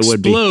 So it would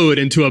explode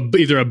into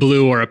either a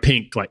blue or a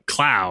pink like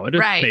cloud,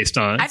 right? Based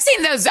on I've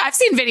seen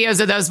videos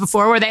of those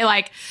before where they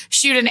like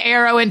shoot an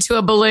arrow into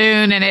a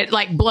balloon and it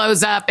like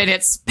blows up and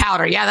it's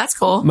powder. Yeah, that's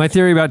cool. My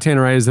theory about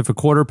tannerite is if a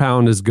quarter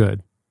pound is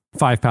good,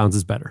 5 pounds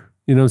is better.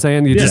 You know what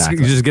I'm saying? You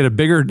just get a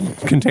bigger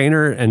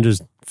container and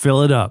just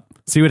fill it up.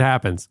 See what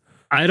happens.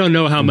 I don't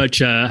know how much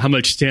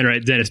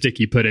tannerite Dennis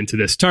Dickey put into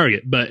this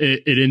target, but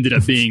it ended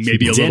up being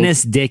maybe a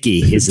Dennis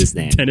Dickey is his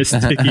name. Dennis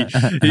Dickey.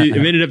 It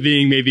ended up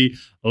being maybe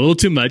a little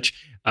too much.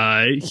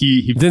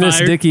 He Dennis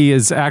Dickey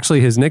is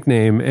actually his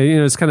nickname. You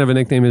know, it's kind of a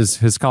nickname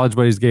his college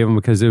buddies gave him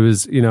because it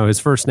was, you know, his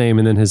first name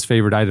and then his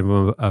favorite item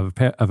of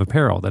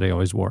apparel that he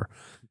always wore.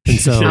 And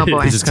so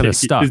he just kind of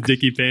stuck. His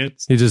Dickie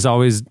pants. He just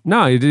always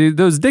he did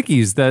those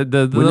Dickies. The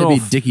little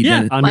Dickie.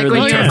 Like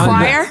when you're in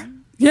choir.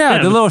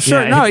 Yeah, the little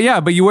shirt.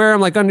 But you wear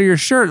them like under your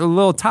shirt, a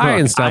little tie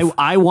and stuff.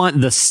 I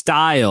want the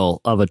style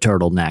of a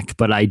turtleneck,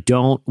 but I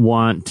don't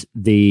want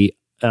the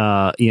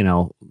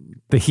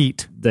the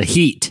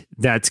heat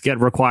that's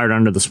required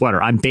under the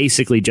sweater. I'm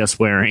basically just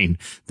wearing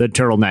the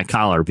turtleneck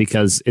collar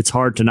because it's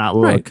hard to not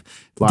look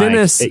like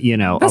Dennis.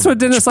 That's what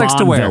Dennis likes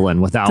to wear.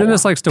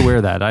 Dennis likes to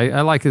wear that. I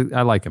like it.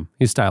 I like him.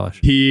 He's stylish.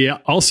 He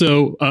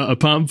also,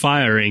 upon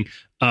firing,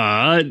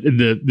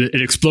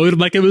 it exploded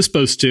like it was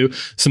supposed to.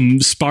 Some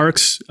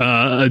sparks,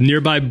 a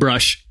nearby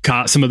brush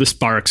caught some of the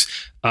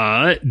sparks.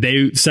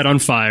 They set on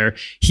fire.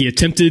 He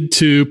attempted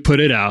to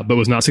put it out, but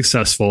was not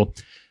successful.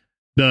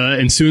 The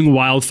ensuing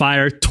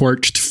wildfire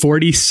torched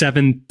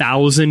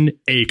 47,000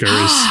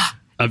 acres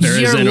of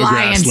Arizona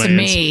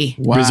grasslands,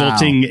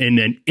 resulting in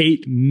an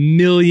 $8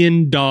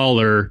 million.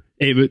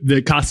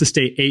 It cost the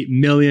state $8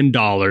 million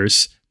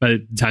by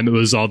the time it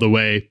was all the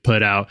way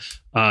put out.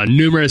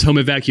 Numerous home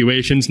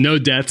evacuations, no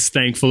deaths,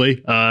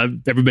 thankfully.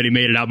 Everybody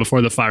made it out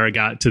before the fire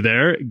got to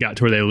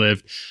where they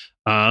lived.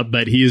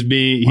 But he's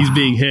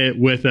being hit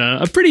with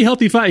a pretty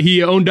healthy fight.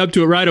 He owned up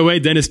to it right away.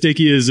 Dennis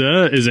Dickey is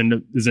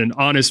an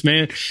honest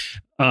man.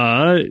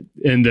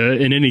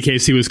 In any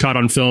case, he was caught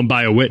on film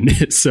by a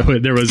witness, so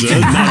there was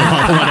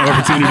not a lot of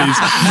opportunities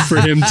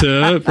for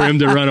him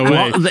to run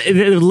away.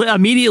 Well,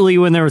 immediately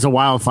when there was a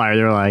wildfire,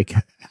 they're like,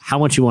 how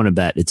much you want to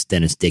bet it's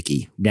Dennis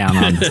Dickey down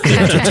on He's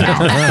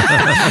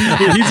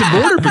a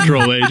border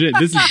patrol agent.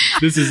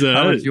 This is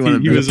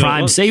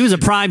he was a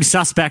prime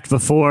suspect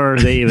before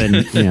they even.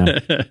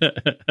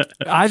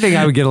 I think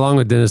I would get along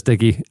with Dennis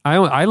Dickey.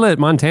 I lit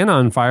Montana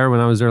on fire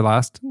when I was there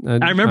last.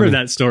 I remember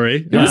that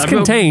story. It was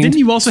contained. Didn't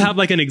you also have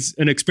like an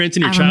experience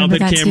in your childhood,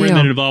 Cameron,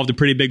 that involved a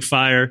pretty big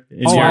fire?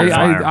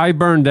 I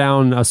burned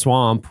down a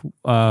swamp,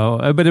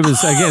 but it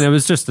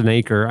was just an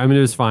acre. I mean,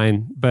 it was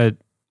fine, but.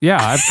 Yeah,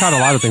 I've caught a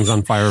lot of things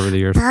on fire over the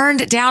years.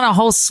 Burned down a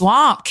whole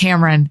swamp,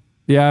 Cameron.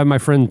 Yeah, my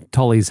friend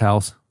Tully's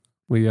house.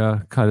 We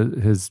cut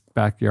his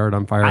backyard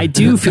on fire. I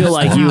do feel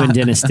like you and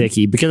Dennis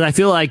Dickey, because I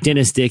feel like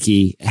Dennis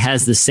Dickey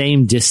has the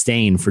same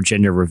disdain for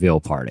gender reveal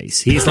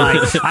parties. He's like,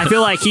 I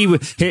feel like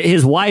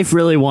his wife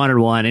really wanted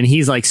one, and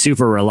he's like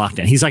super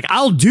reluctant. He's like,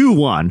 I'll do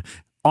one.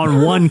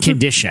 On one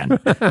condition,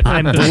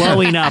 I'm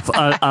blowing up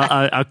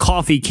a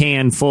coffee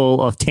can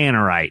full of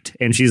tannerite.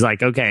 And she's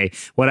like, okay,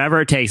 whatever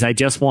it takes. I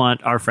just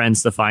want our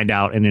friends to find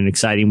out in an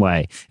exciting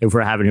way if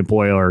we're having a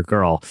boy or a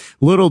girl.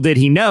 Little did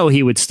he know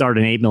he would start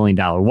an $8 million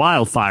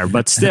wildfire,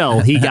 but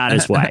still he got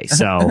his way.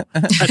 So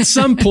at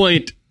some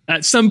point,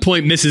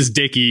 Mrs.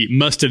 Dickey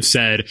must have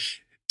said,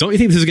 don't you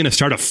think this is going to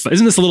start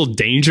isn't this a little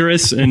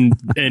dangerous? And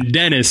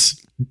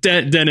Dennis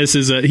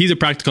is he's a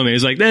practical man.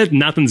 He's like,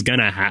 nothing's going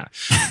to happen.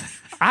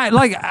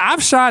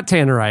 I've shot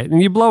tannerite and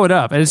you blow it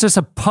up and it's just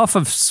a puff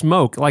of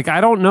smoke. Like,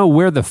 I don't know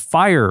where the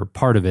fire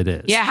part of it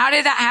is. Yeah. How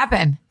did that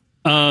happen?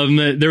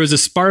 There was a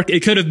spark.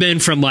 It could have been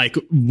from like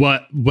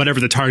whatever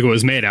the target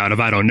was made out of.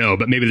 I don't know,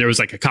 but maybe there was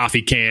like a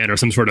coffee can or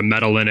some sort of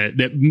metal in it.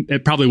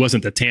 It probably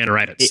wasn't the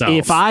tannerite itself.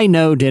 If I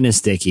know Dennis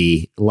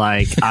Dickey,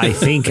 like I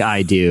think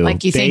I do,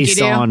 Like you think you based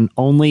do? on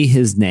only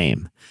his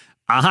name,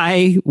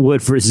 I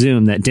would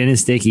presume that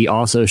Dennis Dickey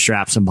also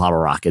strapped some bottle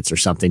rockets or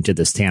something to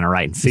this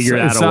tannerite and figured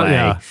out a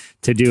way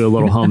to do a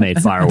little homemade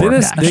firework.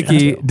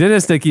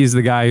 Dennis Dickey is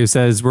the guy who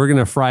says we're going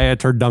to fry a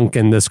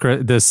turducken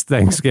this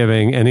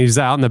Thanksgiving, and he's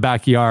out in the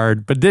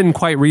backyard, but didn't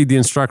quite read the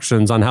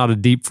instructions on how to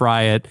deep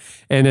fry it,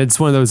 and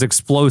it's one of those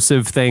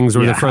explosive things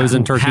where the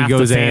frozen turkey half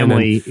goes the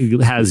family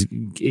in. has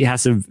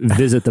to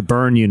visit the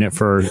burn unit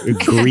for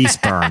grease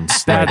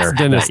burns. That's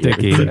Dennis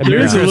Dickey. There's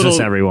Merry Christmas,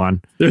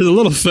 everyone. There's a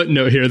little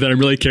footnote here that I'm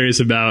really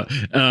curious about.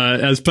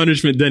 As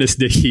punishment, Dennis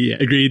Dickey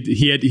agreed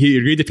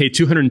to pay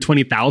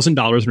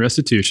 $220,000 in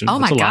restitution. Oh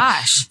That's my a lot. gosh.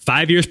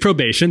 5 years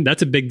probation.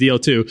 That's a big deal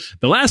too.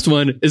 The last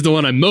one is the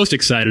one I'm most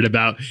excited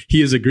about.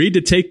 He has agreed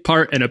to take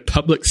part in a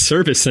public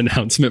service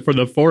announcement for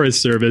the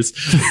Forest Service.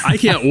 I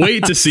can't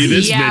wait to see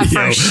this Yeah,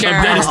 video for sure.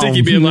 of Dennis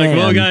Dickey being like, man.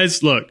 well,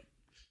 guys, look,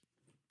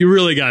 you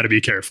really got to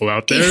be careful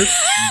out there.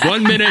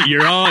 1 minute,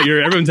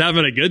 everyone's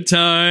having a good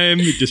time,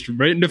 just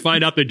waiting to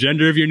find out the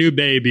gender of your new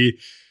baby.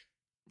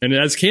 And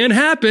as can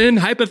happen,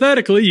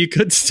 hypothetically, you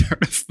could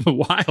start a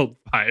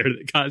wildfire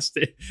that cost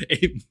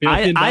 $8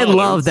 million. I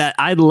love that.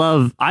 I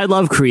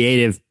love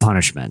creative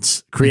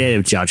punishments,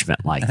 creative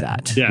judgment like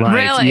that. Yeah. Like,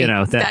 Really? You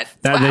know, that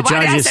why the did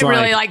judge I is say like,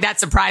 really like that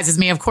surprises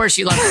me? Of course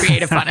you love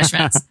creative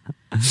punishments.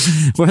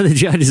 where the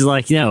judge is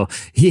like,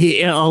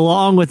 he,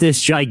 along with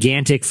this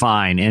gigantic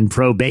fine and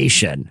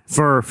probation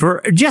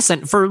for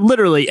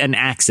literally an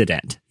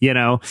accident,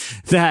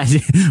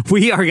 that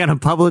we are going to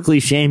publicly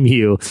shame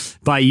you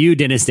by you,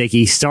 Dennis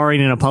Dickey,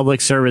 starring in a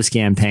public service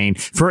campaign.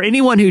 For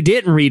anyone who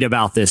didn't read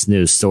about this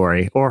news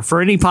story, or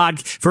for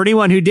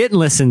anyone who didn't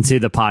listen to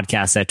the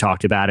podcast that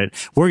talked about it,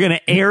 we're going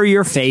to air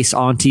your face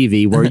on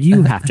TV where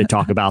you have to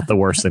talk about the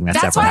worst thing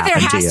that's That's ever why there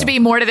happened to you. has to be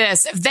more to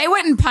this. If they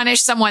wouldn't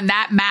punish someone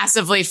that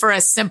massively for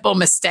a simple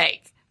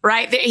mistake,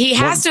 right? He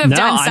has to have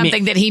done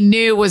something that he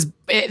knew was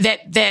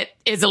that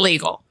is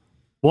illegal.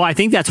 Well, I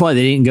think that's why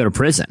they didn't go to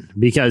prison,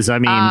 because he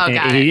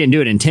didn't do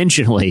it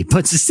intentionally,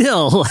 but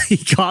still he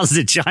caused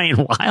a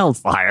giant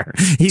wildfire.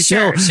 He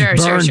still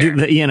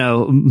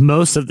burned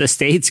most of the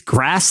state's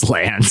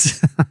grasslands.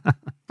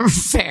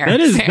 Fair.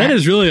 That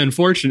is really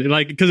unfortunate,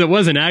 like, because it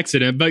was an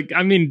accident. But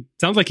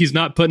sounds like he's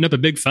not putting up a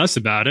big fuss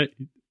about it.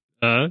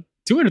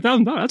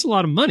 $200,000, that's a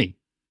lot of money.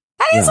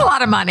 That is a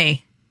lot of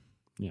money.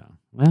 Yeah.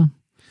 Well,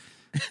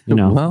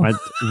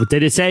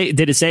 did it say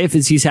if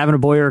he's having a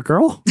boy or a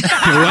girl? You know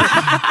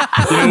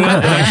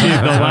what?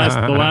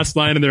 Actually, the last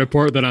line in the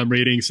report that I'm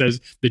reading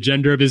says the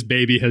gender of his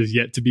baby has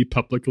yet to be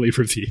publicly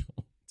revealed.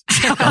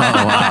 Oh,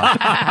 wow.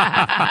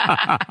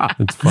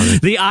 That's funny.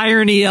 The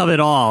irony of it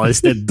all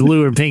is that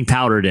blue and pink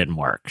powder didn't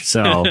work.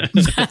 So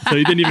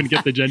he didn't even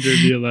get the gender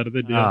reveal out of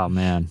the deal. Oh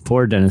man,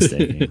 poor Dennis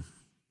Dickey.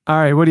 All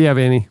right, what do you have,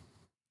 Annie?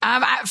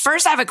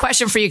 First, I have a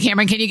question for you,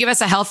 Cameron. Can you give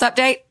us a health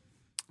update?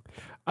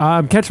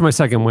 I'm catching my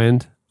second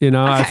wind.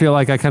 I feel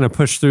like I kind of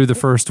pushed through the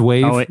first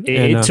wave. Oh,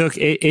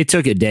 it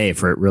took a day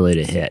for it really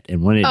to hit,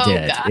 and when it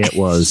did, it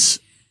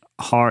was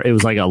hard. It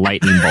was like a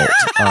lightning bolt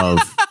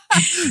of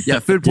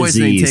food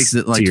poisoning takes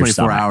it like 24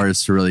 stomach.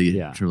 hours to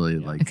really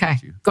Okay,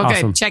 catch you. go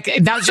Awesome. good. Check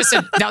it. That was just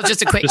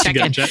a quick Just a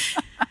check-in. gut check.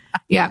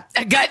 Yeah,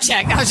 a gut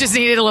check. I was just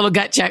needed a little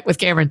gut check with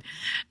Cameron.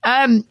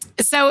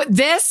 So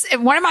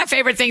one of my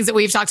favorite things that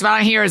we've talked about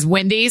on here is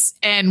Wendy's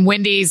and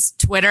Wendy's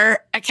Twitter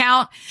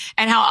account,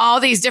 and how all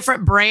these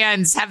different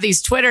brands have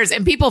these Twitters,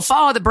 and people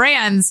follow the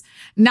brands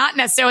not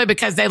necessarily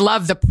because they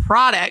love the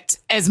product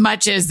as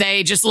much as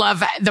they just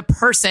love the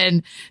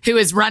person who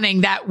is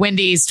running that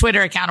Wendy's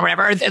Twitter account or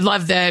whatever. Or they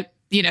love the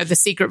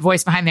secret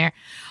voice behind there.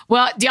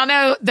 Well, do y'all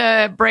know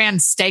the brand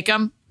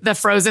Steakum? The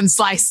frozen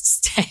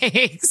sliced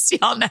steaks.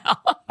 Y'all know.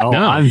 Oh,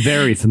 no. I'm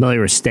very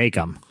familiar with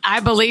Steakum. I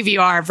believe you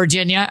are,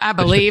 Virginia. I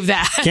believe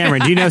that.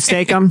 Cameron, do you know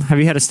Steakum? Have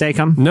you had a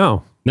Steakum?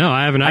 No,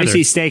 I haven't either. I used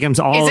to eat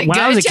Steakums all. When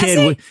I was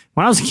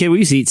a kid, we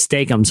used to eat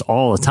Steakums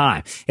all the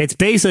time. It's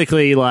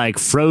basically like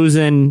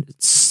frozen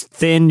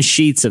thin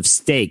sheets of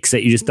steaks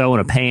that you just throw in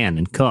a pan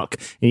and cook,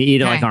 and you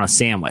eat it like on a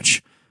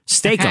sandwich.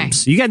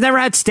 Steakums. Okay. You guys never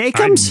had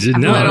Steakums?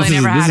 No, this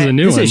is a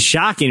new one. This is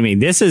shocking to me.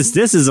 This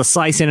is a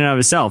slice in and of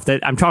itself.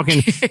 That I'm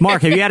talking.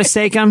 Mark, have you had a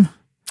Steakum?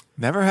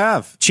 Never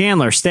have.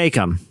 Chandler,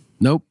 Steakum.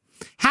 Nope.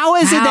 How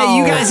is it that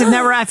you guys have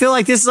never? I feel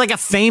like this is like a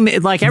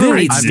famous. Like everyone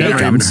eats I've Steakums.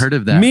 never even heard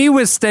of that. Me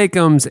with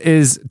Steakums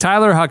is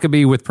Tyler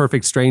Huckabee with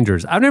Perfect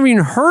Strangers. I've never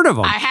even heard of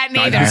them. I hadn't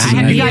either.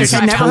 You guys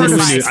have never heard of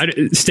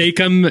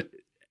Steakum,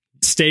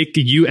 Steak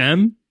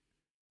UM.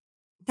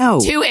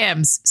 No. 2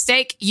 M's.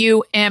 Steak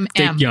UMM.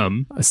 Steak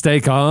Yum.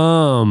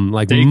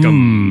 Like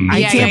Steakum.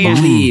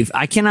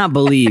 I cannot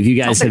believe you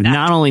guys have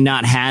not only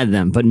not had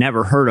them, but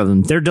never heard of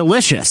them. They're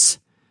delicious.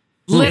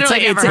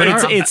 Literally,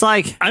 it's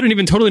like I don't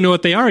even totally know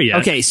what they are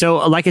yet. Okay,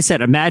 so like I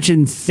said,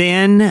 imagine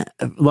thin,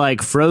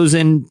 like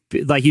frozen,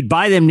 like you'd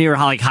buy them near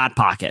like Hot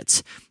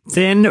Pockets,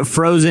 thin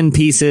frozen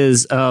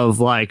pieces of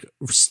like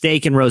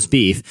steak and roast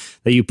beef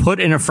that you put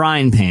in a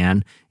frying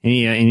pan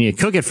and you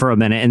cook it for a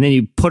minute, and then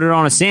you put it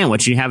on a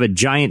sandwich. You have a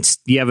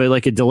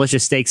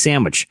delicious steak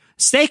sandwich.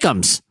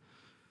 Steakums.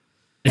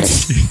 You're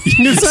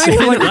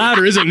saying it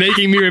louder isn't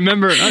making me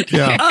remember.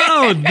 Okay.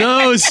 Oh,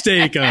 those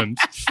steakums.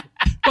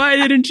 Why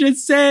didn't you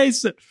say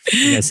so?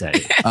 Yes,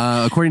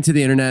 according to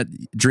the internet,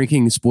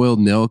 drinking spoiled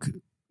milk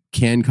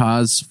can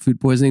cause food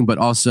poisoning, but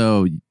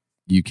also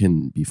you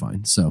can be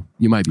fine. So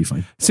you might be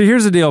fine. So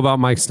here's the deal about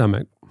my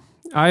stomach.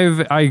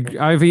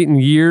 I've eaten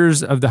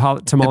years of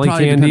the tamale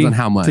candy on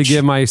how much. to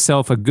give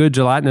myself a good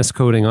gelatinous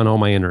coating on all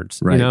my innards,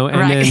 right. You know, and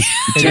Right.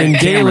 then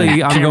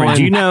daily I'm going.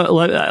 Do you know?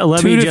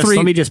 Let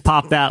me just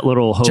pop that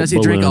little hope Jesse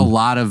balloon. drink a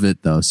lot of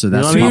it though, so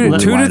that's Two probably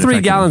two why to it 3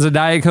 affected gallons me. of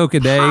Diet Coke a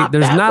day.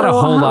 There's not a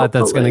whole lot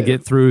that's going to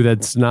get through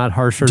that's not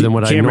harsher than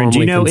what I Cameron, normally do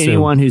you know consume.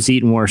 anyone who's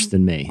eaten worse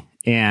than me?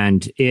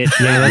 And it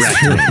that's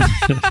true.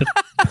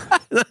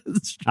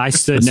 I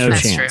stood no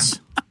That's chance.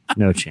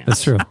 No chance.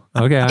 That's true.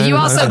 Okay. You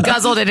also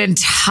guzzled an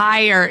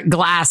entire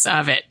glass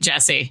of it,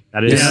 Jesse.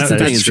 That is, Yeah, that's the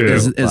thing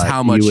is But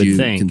how much would you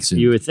think, consume.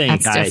 You would think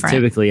That's I different.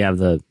 typically have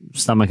the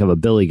stomach of a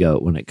billy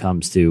goat when it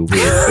comes to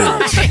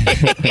weird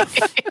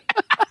foods.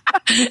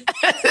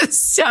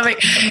 Stomach.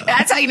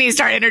 That's how you need to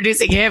start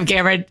introducing him,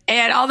 Cameron.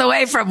 And all the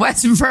way from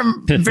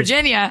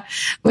Virginia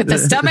with the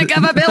stomach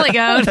of a billy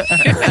goat.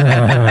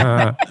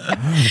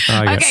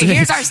 Okay,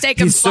 here's our steak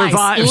and slice.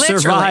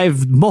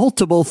 Survived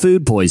multiple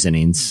food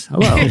poisonings.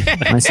 Hello.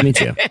 Nice to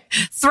meet you.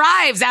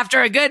 Thrives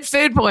after a good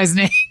food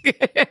poisoning.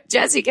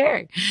 Jesse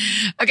Carey.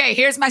 Okay,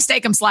 here's my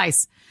steak and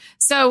slice.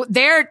 So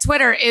their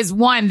Twitter is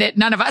one that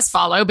none of us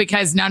follow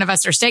because none of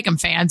us are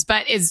Steakum fans,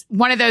 but is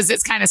one of those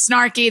that's kind of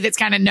snarky, that's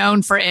kind of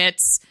known for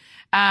its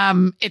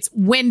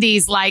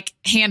Wendy's like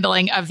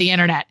handling of the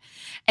internet.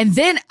 And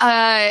then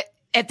at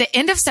the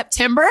end of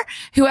September,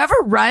 whoever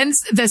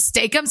runs the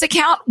Steakums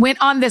account went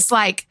on this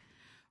like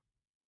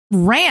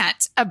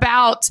rant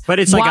about But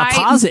it's like a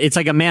positive. It's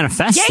like a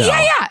manifesto.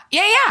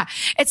 Yeah.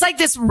 It's like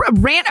this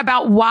rant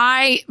about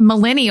why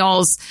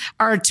millennials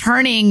are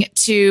turning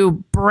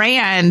to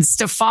brands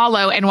to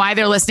follow and why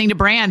they're listening to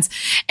brands.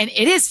 And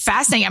it is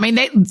fascinating. I mean,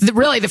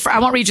 I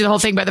won't read you the whole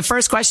thing, but the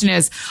first question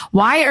is,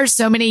 why are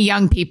so many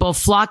young people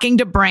flocking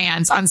to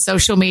brands on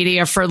social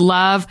media for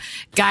love,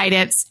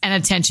 guidance, and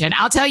attention?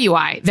 I'll tell you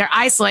why. They're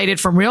isolated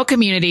from real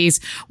communities,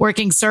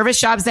 working service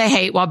jobs they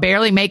hate while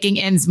barely making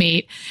ends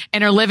meet,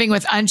 and are living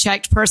with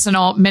unchecked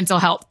personal mental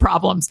health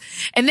problems.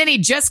 And then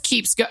he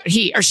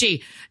or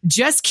she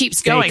just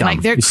keeps going.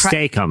 Like they're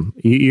Steakum.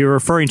 You're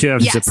referring to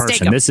it as a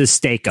person. Steakum. This is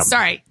Steakum.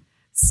 Sorry.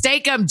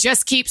 Steakum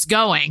just keeps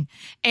going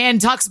and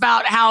talks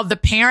about how the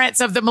parents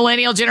of the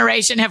millennial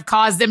generation have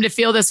caused them to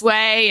feel this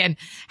way, and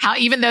how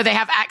even though they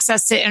have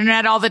access to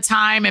internet all the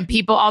time and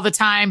people all the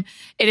time,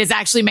 it has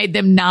actually made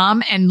them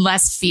numb and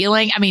less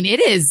feeling. I mean, it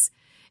is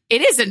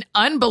an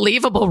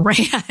unbelievable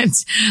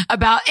rant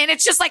about, and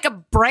it's just like a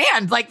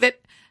brand like that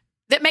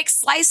makes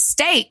sliced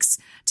steaks,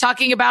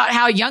 talking about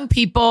how young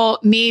people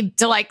need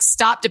to like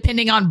stop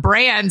depending on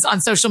brands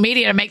on social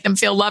media to make them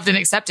feel loved and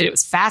accepted. It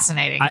was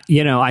fascinating.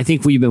 I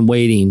think we've been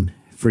waiting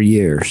for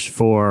years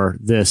for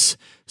this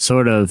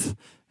sort of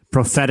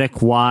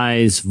prophetic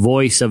wise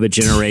voice of a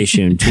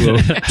generation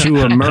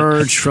to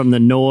emerge from the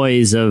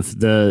noise of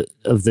the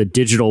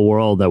digital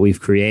world that we've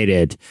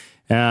created.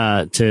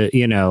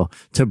 To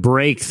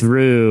break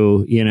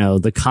through,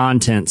 the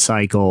content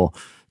cycle,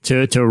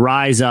 to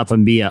rise up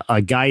and be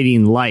a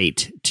guiding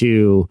light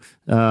to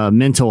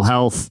mental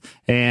health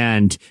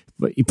and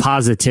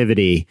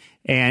positivity.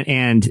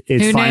 And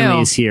it's Who finally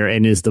knew? is here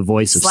and is the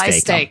voice of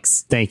Sliced Steakum.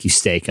 steaks. Thank you,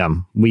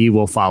 Steakum. We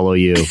will follow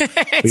you.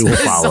 We will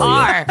follow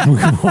you.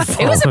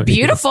 It was a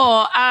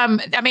beautiful,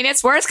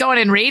 it's worth going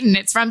and reading.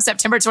 It's from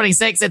September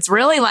 26th. It's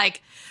really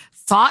like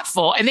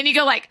thoughtful. And then you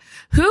go like,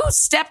 who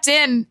stepped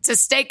in to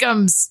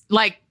Steakum's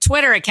like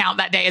Twitter account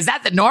that day? Is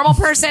that the normal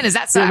person? Is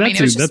that so? Yeah,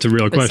 that's a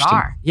real question.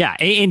 Yeah,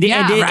 and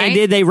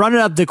did they run it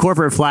up the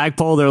corporate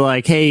flagpole? They're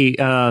like, hey,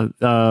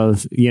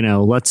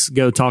 let's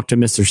go talk to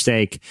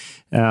Mr.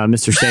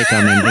 Mr.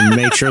 Steakum, and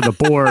make sure the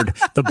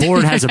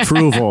board has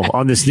approval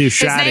on this new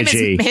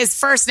strategy. His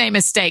first name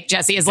is Steak,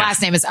 Jesse. His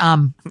last name is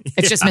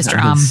It's just Mr.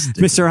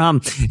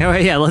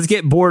 Mr. Yeah, let's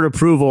get board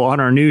approval on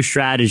our new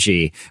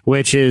strategy,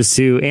 which is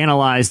to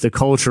analyze the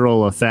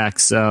cultural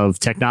effects of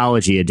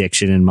technology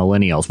addiction in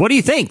millennials. What do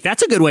you think?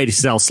 That's a good way to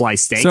sell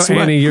sliced steaks. So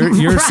Annie, you're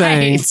Right.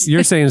 saying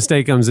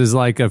Steakums is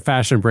like a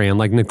fashion brand,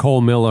 like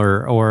Nicole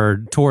Miller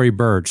or Tory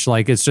Burch.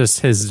 Like it's just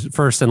his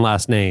first and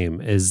last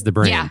name is the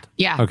brand.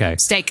 Yeah. Okay.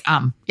 Steak,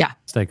 yeah.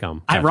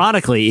 Steakum.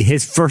 Ironically,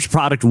 his first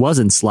product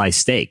wasn't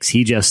sliced steaks.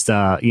 He just,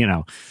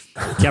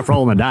 kept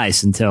rolling the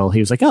dice until he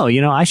was like, oh,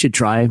 I should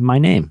try my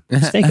name,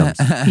 Steakums.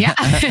 Yeah.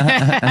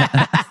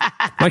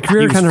 My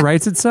career kind of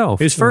writes itself.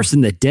 He was first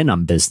in the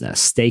denim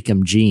business,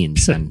 Steakum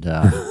jeans, and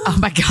Oh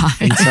my God.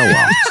 didn't sell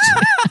well.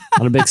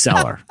 Not a big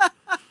seller.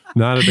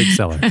 Not a big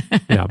seller.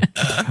 Yeah. All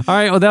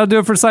right. Well, that'll do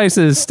it for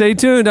Slices. Stay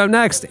tuned. Up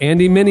next,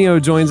 Andy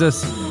Mineo joins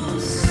us.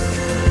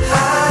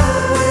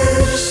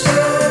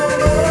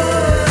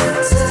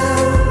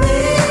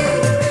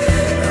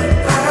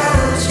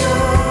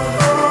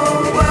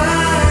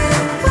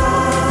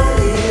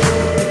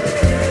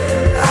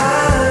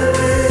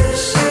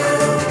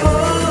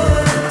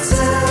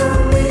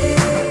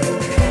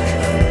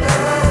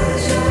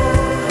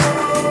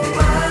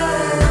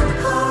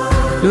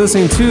 You're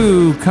listening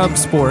to Cub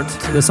Sport.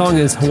 The song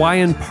is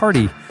Hawaiian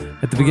Party.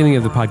 At the beginning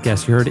of the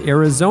podcast, you heard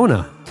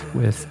Arizona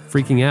with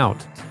Freaking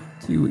Out.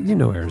 You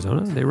know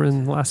Arizona. They were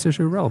in the last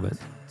issue of Relevant.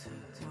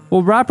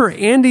 Well, rapper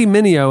Andy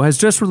Mineo has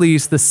just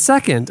released the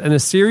second in a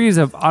series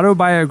of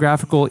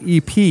autobiographical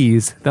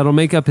EPs that'll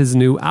make up his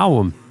new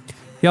album.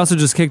 He also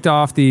just kicked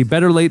off the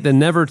Better Late Than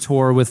Never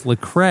tour with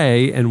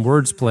Lecrae and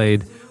Words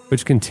Played,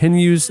 which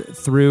continues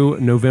through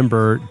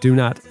November. Do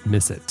not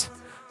miss it.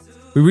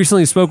 We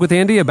recently spoke with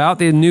Andy about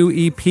the new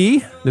EP,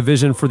 the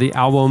vision for the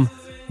album,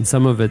 and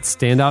some of its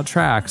standout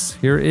tracks.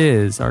 Here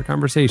is our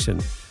conversation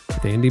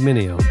with Andy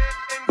Mineo.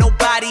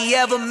 Nobody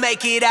ever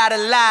make it out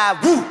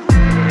alive. Woo.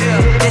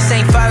 Yeah. This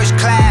ain't first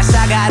class,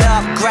 I got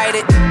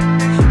upgraded.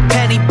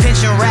 Penny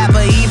pinching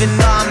rapper, even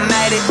though I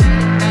made it.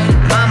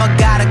 Mama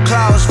got a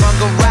clothes from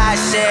garage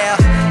sale.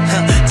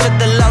 Took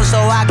the low so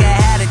I could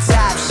have the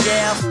top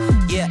shelf.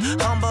 Yeah.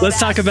 Let's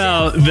talk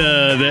about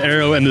the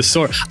arrow and the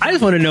sword. I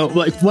just want to know,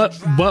 like,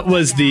 what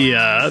was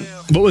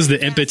the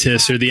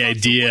impetus or the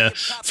idea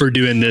for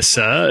doing this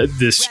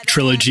this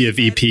trilogy of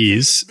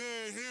EPs?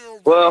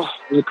 Well,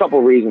 there's a couple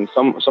of reasons.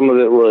 Some of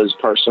it was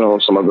personal,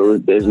 some of it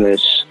was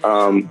business.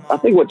 I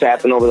think what's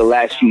happened over the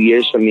last few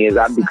years for me is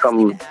I've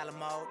become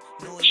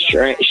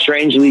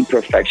strangely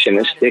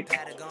perfectionistic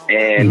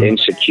and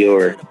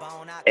insecure.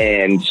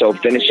 And so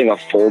finishing a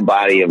full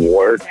body of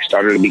work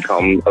started to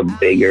become a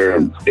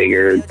bigger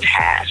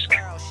task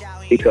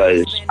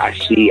because I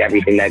see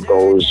everything that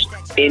goes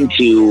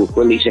into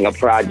releasing a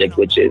project,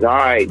 which is, all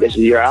right, this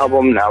is your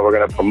album. Now we're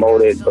going to promote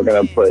it. We're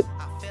going to put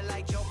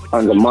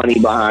tons of money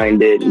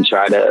behind it and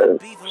try to,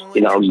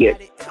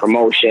 get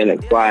promotion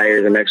and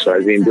flyers and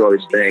XYZ and do all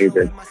these things.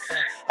 And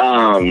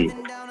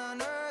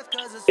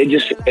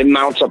it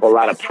mounts up a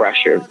lot of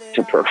pressure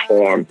to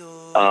perform.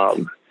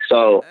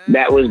 So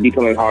that was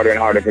becoming harder and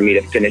harder for me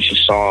to finish a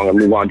song and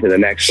move on to the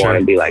next one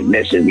and be like,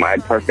 this is my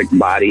perfect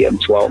body of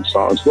 12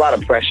 songs. A lot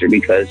of pressure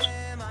because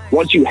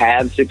once you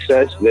have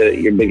success,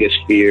 your biggest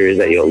fear is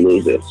that you'll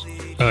lose it.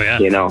 Oh, yeah.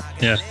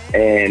 Yeah.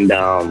 And,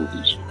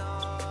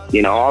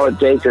 all it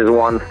takes is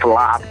one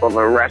flop of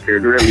a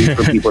record really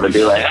for people to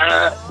be like,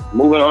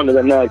 moving on to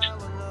the next.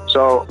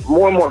 So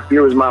more and more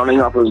fear was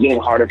mounting up. It was getting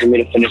harder for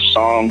me to finish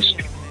songs.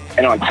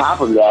 And on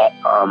top of that,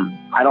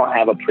 I don't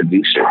have a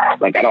producer.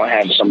 Like, I don't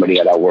have somebody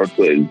that I work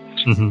with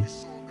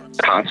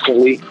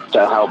constantly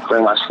to help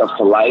bring my stuff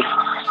to life.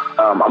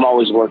 I'm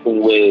always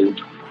working with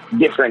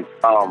different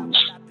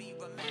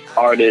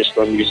artists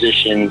or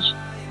musicians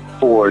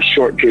for a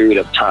short period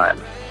of time.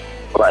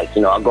 Like,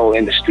 I'll go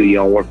in the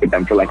studio and work with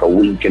them for like a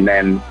week, and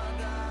then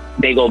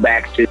they go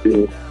back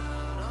to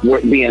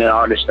being an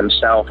artist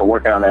themselves or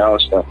working on their own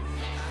stuff.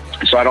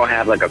 So I don't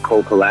have like a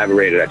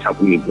co-collaborator that's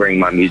helping me bring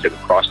my music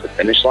across the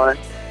finish line.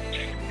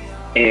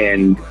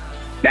 And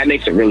that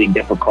makes it really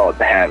difficult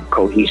to have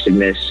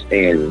cohesiveness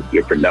in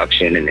your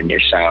production and in your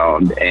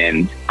sound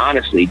and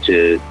honestly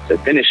to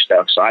finish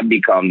stuff. So I've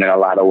become in a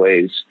lot of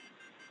ways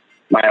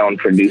my own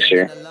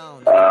producer.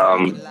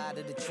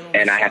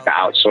 And I have to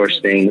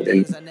outsource things.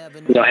 And,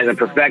 as a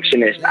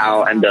perfectionist,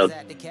 I'll end up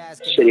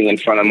sitting in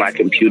front of my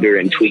computer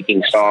and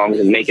tweaking songs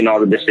and making all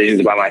the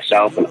decisions by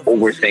myself and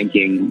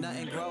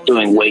overthinking,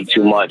 doing way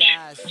too much.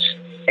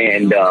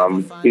 And,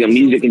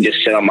 music can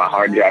just sit on my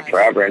hard drive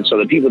forever. And so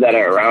the people that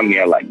are around me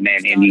are like,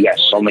 man, Andy, you got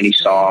so many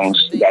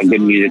songs. You got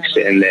good music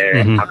sitting there.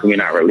 Mm-hmm. How come you're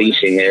not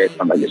releasing it?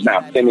 I'm like, it's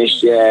not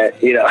finished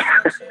yet, and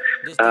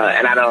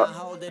I don't,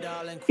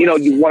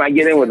 when I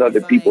get in with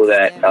other people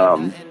that,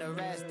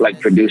 like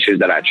producers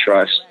that I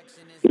trust,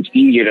 it's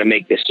easier to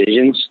make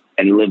decisions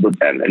and live with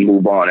them and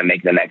move on and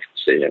make the next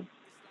decision.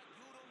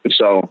 And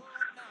so,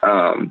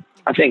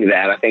 I think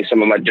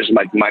some of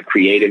my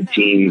creative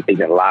team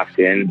isn't locked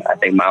in. I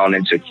think my own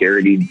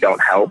insecurities don't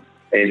help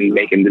in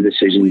making the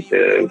decisions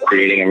to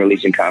creating and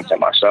releasing content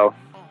myself.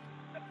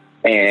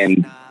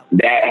 And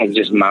that has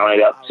just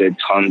mounted up to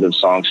tons of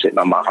songs sitting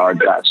on my hard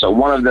drive. So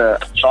one of the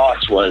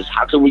thoughts was,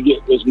 how can we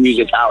get this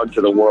music out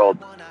into the world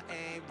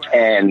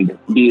and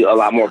be a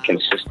lot more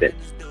consistent?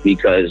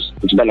 Because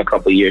it's been a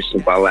couple of years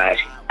since my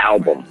last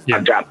album. Yeah.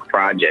 I've dropped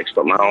projects,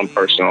 but my own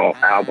personal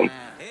album.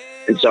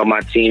 And so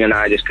my team and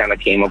I just kind of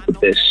came up with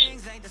this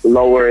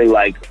lower,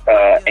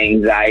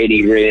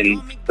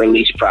 anxiety-ridden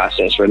release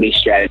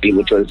strategy,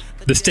 which was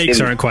the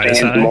stakes aren't quite as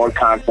high. More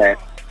content.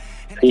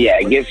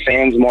 Yeah, give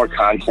fans more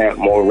content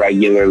more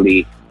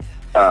regularly,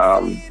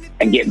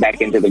 and get back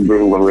into the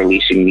groove of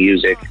releasing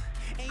music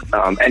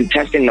and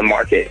testing the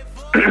market.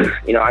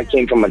 I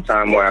came from a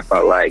time where I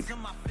felt like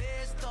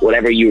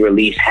whatever you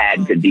release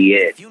had to be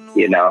it,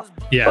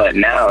 Yeah. But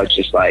now it's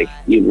just like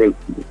you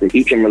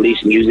can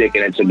release music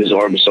and it's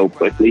absorbed so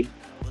quickly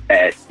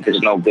that if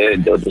it's no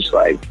good, they'll just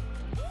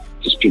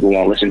people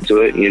won't listen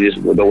to it, and you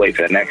just they'll wait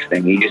for the next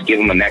thing. You just give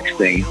them the next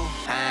thing.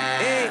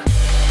 Hey,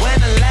 when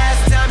the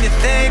last time you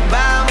think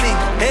about me?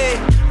 Hey,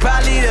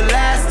 probably the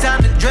last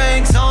time the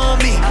drinks on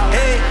me.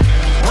 Hey,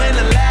 when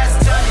the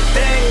last time you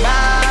think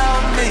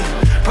about me?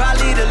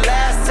 Probably the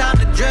last time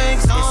the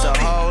drinks on me. It's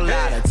a whole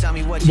lot of tell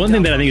me what one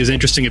thing that I think is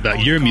interesting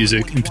about your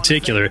music in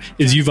particular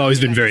is you've always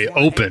been very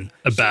open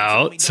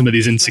about some of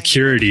these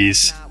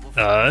insecurities.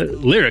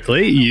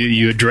 Lyrically,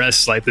 you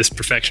address like this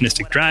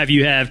perfectionistic drive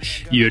you have.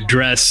 You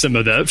address some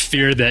of the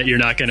fear that you're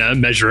not going to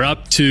measure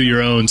up to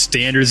your own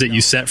standards that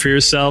you set for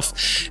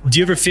yourself. Do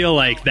you ever feel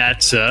like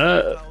that's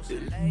do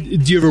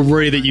you ever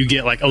worry that you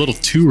get like a little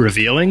too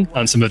revealing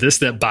on some of this,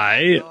 that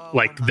by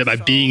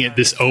being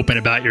this open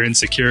about your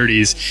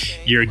insecurities,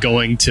 you're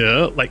going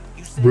to like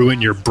ruin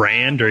your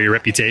brand or your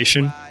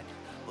reputation?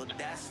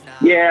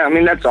 Yeah, I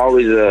mean, that's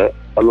always a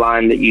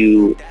line that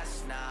you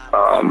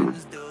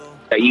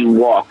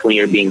walk when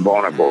you're being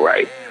vulnerable,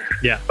 right?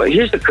 Yeah. But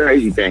here's the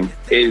crazy thing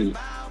is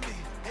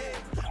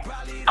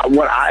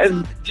what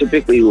I've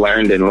typically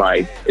learned in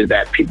life is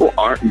that people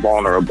aren't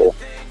vulnerable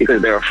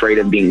because they're afraid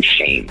of being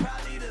shamed,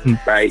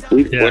 right?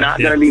 We're not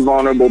going to be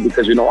vulnerable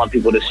because we don't want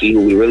people to see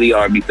who we really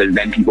are, because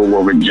then people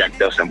will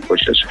reject us and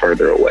push us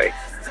further away.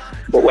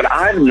 But what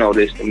I've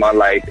noticed in my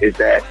life is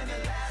that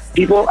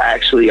people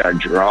actually are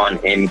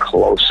drawn in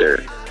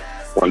closer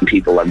when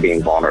people are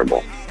being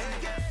vulnerable.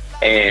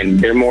 And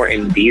they're more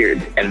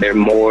endeared, and they're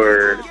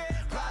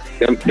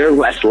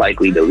less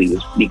likely to leave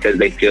because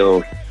they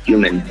feel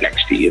human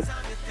next to you,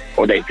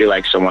 or they feel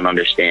like someone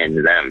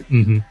understands them.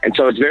 Mm-hmm. And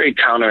so it's a very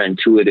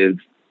counterintuitive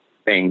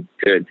thing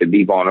to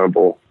be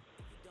vulnerable.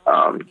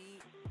 I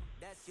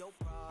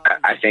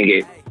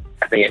think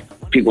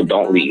people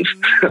don't leave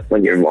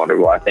when you're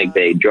vulnerable. I think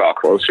they draw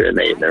closer and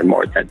they're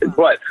more attentive.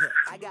 But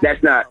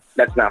that's not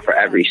for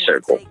every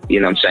circle. You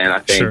know what I'm saying? I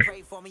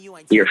think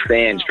your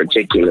fans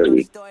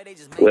particularly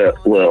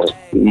will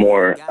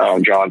more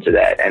drawn to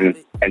that and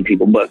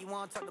people. But,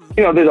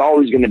 you know, there's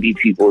always going to be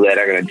people that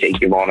are going to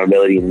take your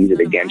vulnerability and use it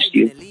against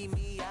you.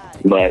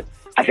 But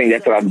I think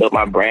that's what I built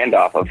my brand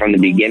off of from the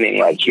beginning.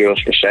 Like, heroes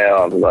for sale.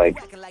 I was like,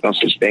 no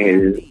such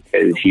thing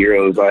as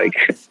heroes. Like,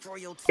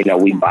 you know,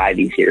 we buy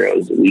these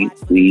heroes.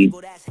 We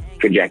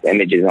project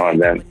images on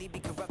them.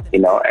 You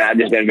know, and I've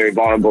just been very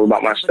vulnerable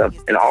about my stuff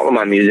in all of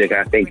my music. And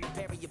I think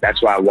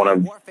that's why one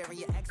of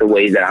the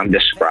ways that I'm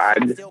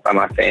described by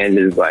my fans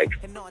is like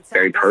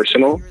very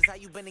personal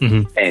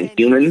and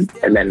human,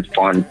 and then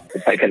fun.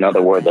 It's like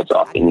another word that's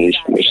often used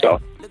for me.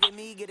 So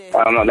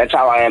I don't know. That's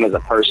how I am as a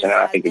person, and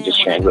I think it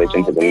just translates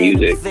into the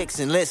music.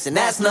 Listen,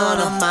 that's none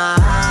of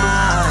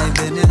my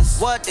business.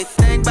 What they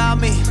think about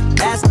me,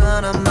 that's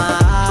none of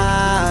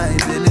my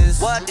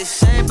business. What they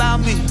say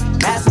about me,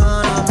 that's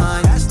none of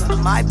mine. That's none of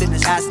my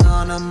business. That's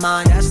none of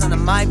mine. That's none of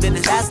my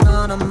business. That's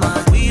none of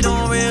mine. We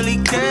don't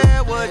really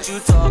care what you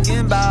talking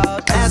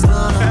about. That's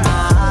none of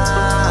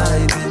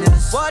my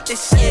business. What they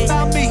say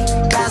about me,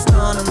 that's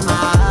none of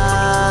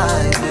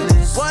my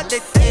business. What they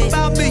think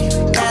about me,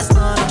 that's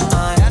none of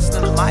mine. That's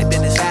none of my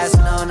business. That's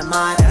none of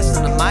mine. That's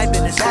none of my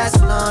business. That's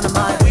none of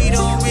mine. We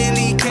don't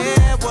really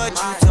care what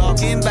you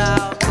talking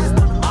about.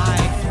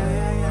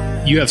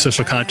 You have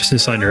social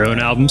consciousness on your own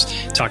albums.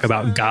 Talk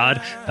about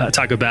God.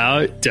 Talk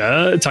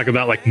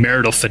about like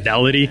marital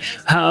fidelity.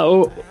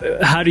 How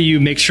do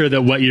you make sure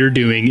that what you're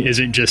doing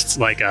isn't just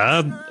like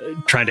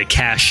trying to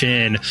cash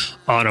in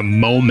on a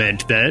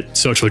moment that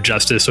social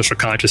justice, social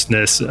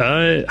consciousness,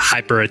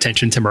 hyper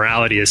attention to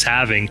morality is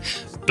having,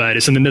 but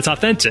it's something that's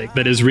authentic,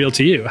 that is real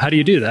to you? How do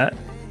you do that?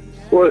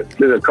 Well,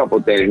 there's a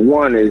couple things.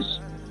 One is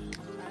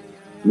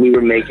we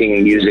were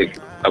making music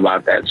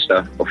about that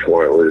stuff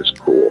before it was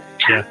cool.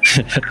 Yeah.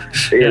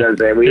 You know what I'm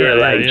saying? We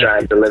were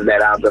trying to live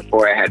that out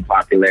before it had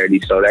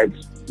popularity. So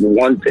that's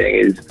one thing,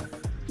 is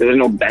there was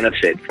no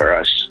benefit for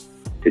us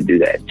to do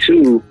that.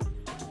 Two,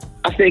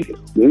 I think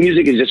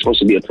music is just supposed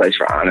to be a place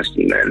for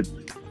honesty, man.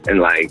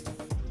 And like,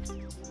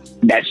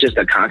 that's just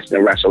a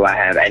constant wrestle I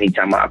have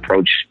anytime I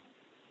approach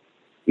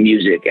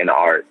music and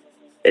art.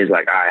 Is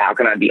like, all right, how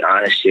can I be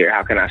honest here?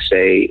 How can I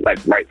say, like,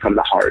 right from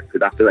the heart?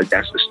 Because I feel like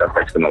that's the stuff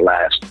that's going to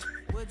last.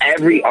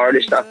 Every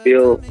artist, I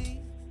feel,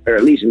 or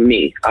at least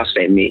me, I'll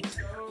say me,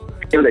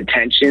 feel the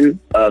tension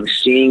of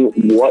seeing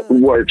what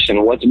works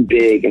and what's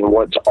big and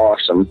what's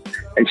awesome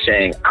and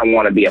saying, I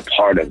want to be a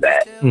part of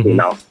that, you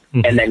know?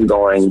 And then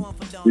going,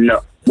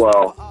 no,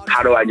 well,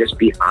 how do I just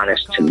be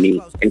honest to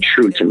me and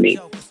true to me?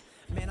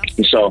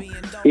 And so,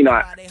 you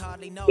know,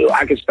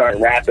 I could start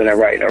rapping or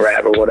writing a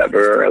rap or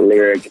whatever, or a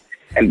lyric,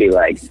 and be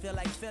like,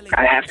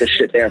 I have to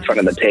sit there in front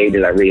of the page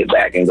as I read it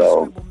back and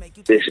go,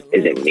 this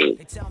isn't me.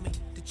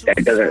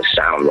 That doesn't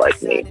sound like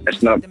me.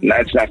 That's not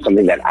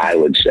something that I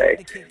would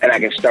say. And I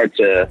can start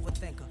to,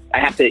 I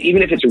have to,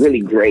 even if it's really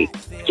great,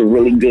 it's a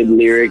really good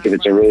lyric, if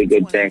it's a really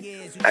good thing,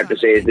 I have to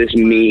say, is this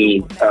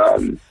me,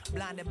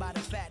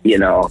 you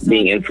know,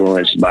 being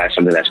influenced by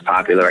something that's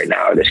popular right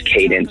now, or this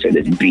cadence or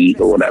this beat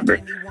or whatever.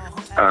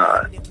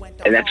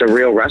 And that's a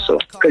real wrestle,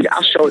 because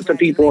I'll show it to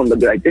people and they'll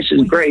be like, this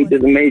is great, this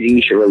is amazing,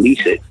 you should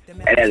release it.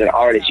 And as an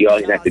artist, you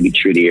always have to be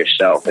true to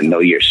yourself and know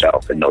your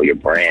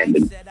brand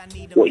and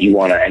what you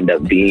want to end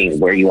up being,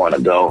 where you want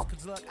to go.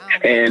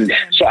 And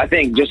so I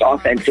think just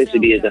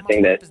authenticity is the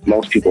thing that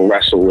most people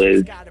wrestle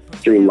with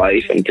through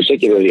life, and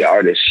particularly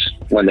artists,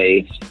 when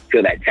they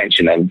feel that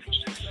tension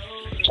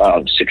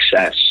of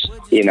success,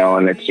 you know,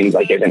 and it seems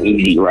like there's an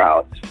easy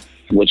route.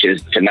 which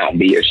is to not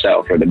be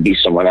yourself or to be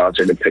someone else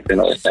or to pick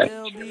another thing.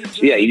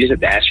 So yeah, you just have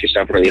to ask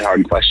yourself really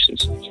hard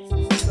questions.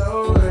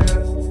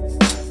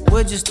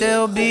 Would you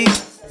still be?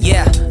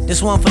 Yeah,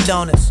 this one for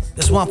donuts,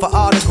 this one for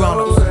all the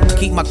grown-ups.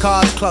 Keep my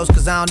cards close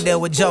cause I don't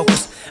deal with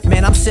jokers.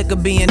 Man, I'm sick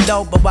of being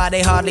dope, but why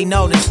they hardly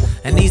notice?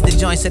 And these the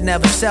joints that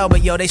never sell,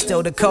 but yo, they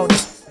still the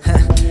coldest.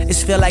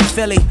 It's feel like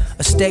Philly,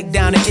 a steak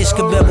down in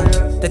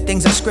Ishkabibble. The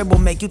things I scribble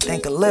make you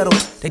think a little.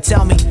 They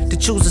tell me to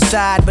choose a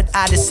side, but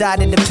I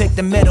decided to pick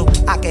the middle.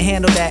 I can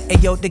handle that,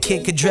 and yo, the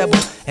kid could dribble.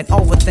 An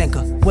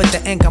overthinker, with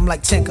the ink I'm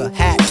like Tinker.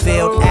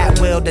 Hatfield, at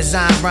will,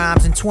 design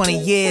rhymes. In 20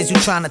 years, you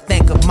trying to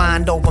think of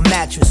mind over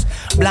mattress.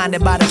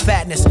 Blinded by the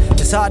fatness,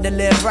 it's hard to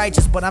live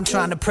righteous, but I'm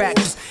trying to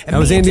practice. That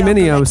was Andy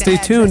Mineo. Stay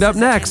tuned. Up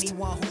next,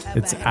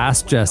 it's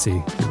Ask Jesse.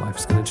 Your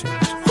life's gonna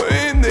change.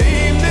 In the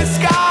evening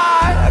sky,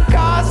 I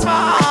cast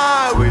my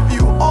eye with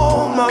you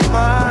on my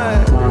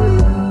mind.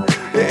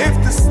 If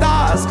the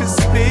stars could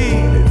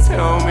speak, they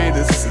tell me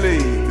to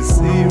sleep, to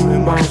see you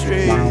in my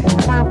dream.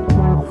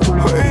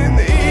 In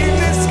the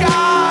evening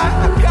sky,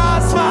 I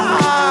cast my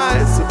eye,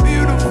 it's a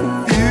beautiful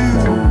view.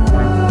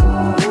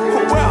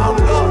 Where I'm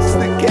lost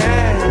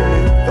again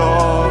in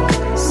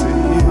thoughts of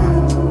you.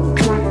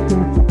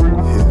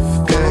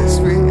 If that's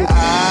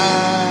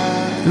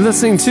reality. You're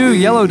listening to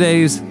Yellow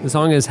Days. The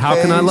song is How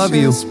Can I Love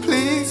You?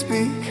 Please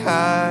be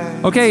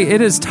kind. Okay,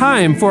 it is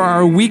time for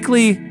our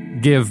weekly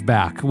give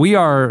back. We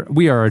are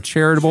a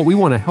charitable. We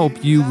want to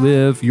help you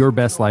live your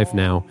best life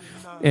now.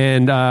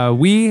 And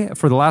we,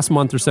 for the last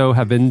month or so,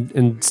 have been,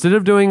 instead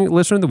of doing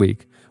Listener of the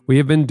Week, we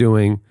have been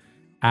doing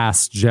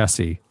Ask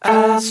Jesse.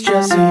 Ask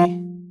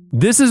Jesse.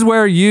 This is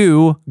where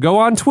you go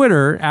on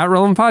Twitter at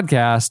Relevant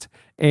Podcast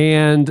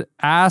and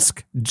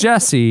ask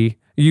Jesse.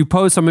 You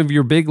pose some of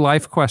your big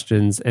life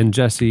questions, and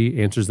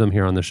Jesse answers them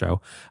here on the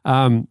show.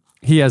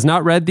 He has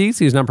not read these.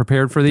 He's not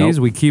prepared for these.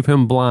 Nope. We keep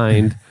him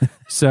blind.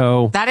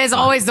 So that is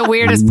always the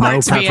weirdest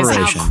part to me, is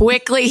preparation. how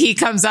quickly he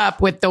comes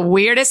up with the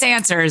weirdest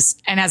answers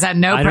and has had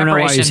no preparation. I don't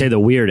know why you say the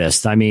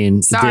weirdest. I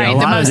mean, Sorry, a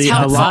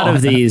lot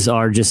of these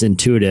are just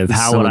intuitive.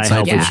 How would I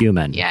help a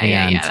human?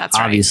 Yeah, that's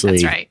right. Obviously,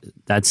 That's right.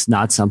 That's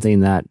not something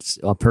that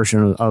a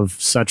person of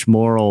such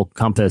moral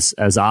compass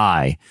as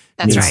I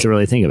needs to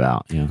really think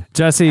about. Yeah.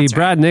 Jesse,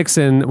 Brad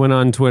Nixon went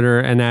on Twitter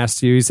and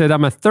asked you, he said,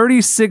 I'm a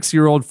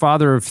 36-year-old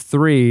father of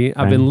 3.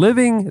 I've been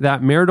living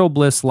that marital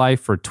bliss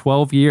life for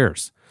 12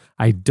 years.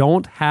 I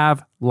don't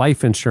have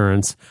life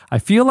insurance. I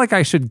feel like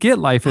I should get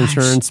life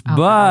insurance,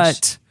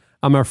 but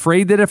I'm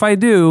afraid that if I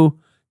do,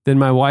 then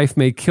my wife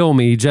may kill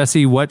me.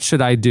 Jesse, what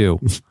should I do?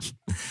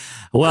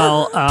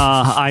 Well,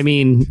 I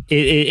mean,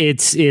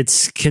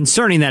 it's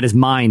concerning that his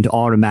mind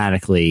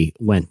automatically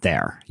went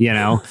there. You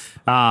know,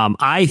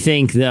 I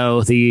think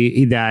though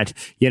that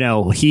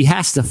he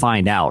has to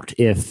find out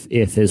if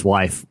his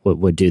wife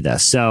would do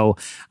this. So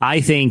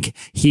I think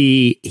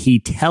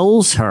he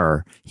tells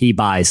her he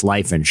buys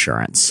life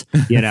insurance.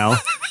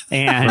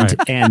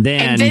 And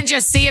then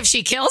just see if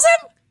she kills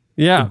him.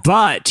 Yeah.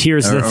 But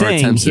here's the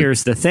thing.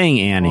 Here's the thing,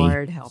 Annie.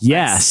 Lord help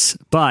yes. us.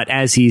 But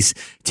as he's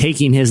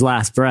taking his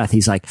last breath,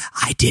 he's like,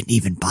 I didn't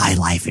even buy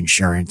life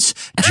insurance.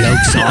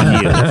 Joke's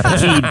on you.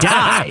 He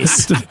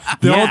dies.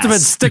 The ultimate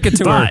stick it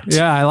to her.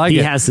 Yeah, I like it.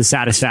 He has the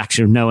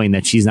satisfaction of knowing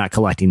that she's not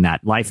collecting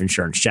that life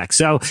insurance check.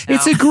 So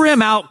it's a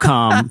grim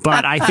outcome,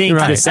 but I think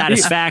the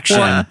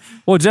satisfaction.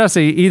 Well,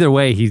 Jesse, either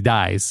way, he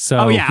dies.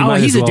 So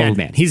he's a dead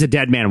man. He's a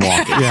dead man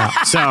walking.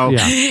 So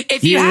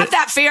if you have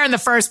that fear in the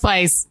first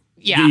place.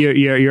 Yeah,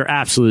 you're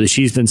absolutely.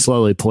 She's been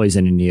slowly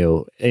poisoning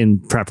you in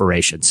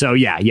preparation. So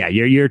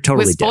you're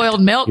totally with spoiled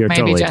dead. milk. You're Maybe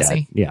totally Jesse.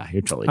 Dead. Yeah,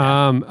 you're totally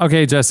dead.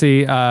 Okay,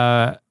 Jesse.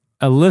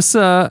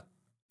 Alyssa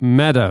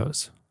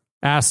Meadows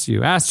asked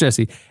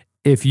Jesse,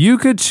 if you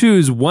could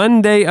choose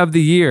one day of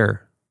the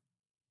year,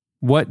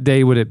 what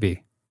day would it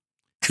be?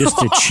 Just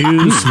to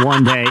choose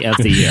one day of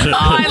the year. Oh,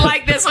 I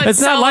like this one. It's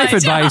so not life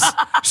much. advice.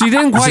 She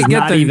didn't quite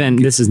get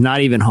This is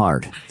not even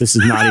hard. This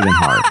is not even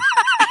hard.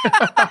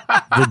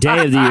 The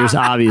day of the year is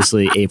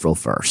obviously April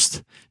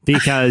 1st.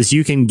 Because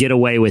you can get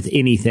away with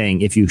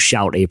anything if you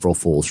shout April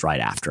Fools right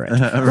after it.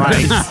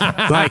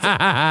 Like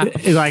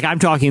I'm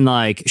talking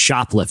like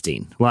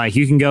shoplifting. Like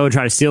you can go and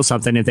try to steal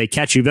something. If they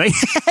catch you, be like,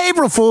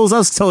 April Fools, I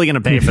was totally going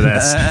to pay for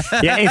this.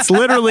 Yeah, it's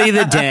literally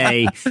the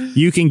day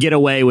you can get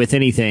away with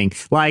anything.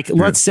 Like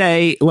let's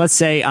say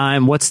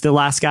I'm, what's the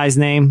last guy's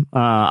name?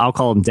 I'll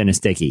call him Dennis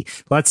Dickey.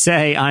 Let's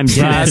say I'm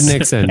Dennis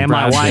Nixon, and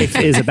my wife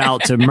is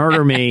about to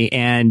murder me,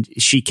 and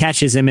she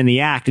catches him in the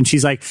act, and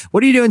she's like,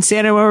 "What are you doing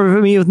standing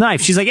over me with a knife?"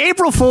 She's like,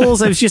 April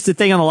Fools. It was just a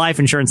thing on the life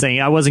insurance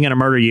thing. I wasn't going to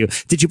murder you.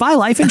 Did you buy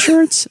life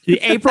insurance?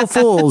 April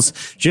Fools.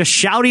 Just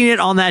shouting it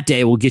on that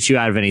day will get you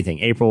out of anything.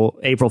 April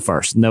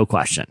 1st. No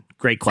question.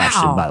 Great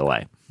question, by the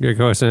way. Good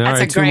question. All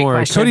That's right, a two great more.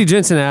 question. Cody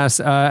Jensen asks,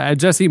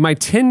 Jesse, my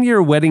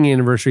 10-year wedding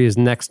anniversary is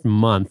next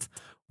month.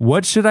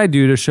 What should I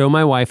do to show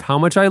my wife how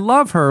much I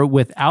love her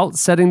without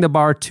setting the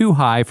bar too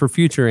high for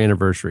future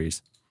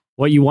anniversaries?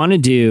 What you want to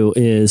do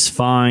is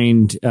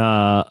find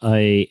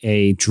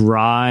a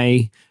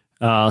dry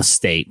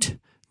state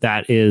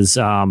that is,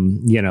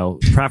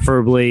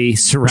 preferably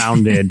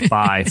surrounded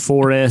by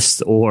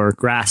forest or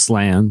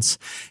grasslands.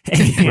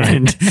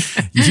 And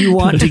you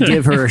want to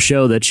give her a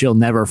show that she'll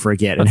never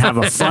forget and have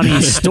a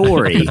funny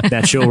story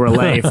that she'll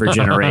relay for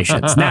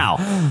generations.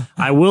 Now,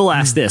 I will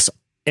ask this.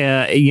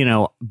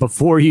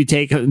 Before you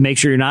make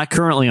sure you're not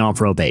currently on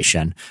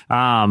probation.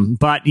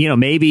 But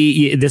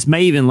maybe this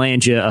may even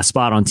land you a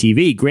spot on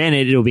TV.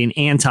 Granted, it'll be an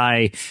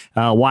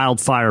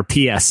anti-wildfire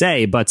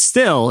PSA, but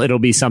still it'll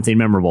be something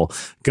memorable.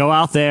 Go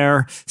out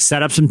there,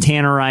 set up some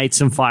tannerite,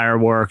 some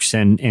fireworks,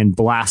 and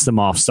blast them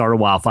off, start a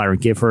wildfire,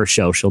 and give her a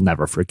show she'll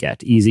never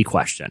forget. Easy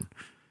question.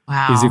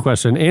 Wow. Easy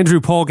question.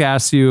 Andrew Polk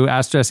asks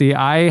Jesse,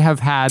 I have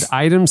had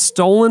items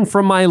stolen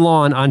from my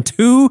lawn on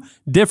 2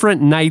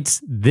 different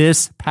nights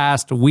this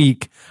past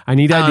week. I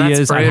need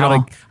ideas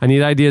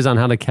on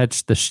how to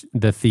catch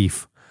the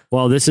thief.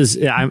 Well,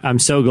 I'm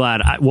so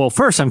glad.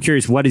 First, I'm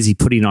curious, what is he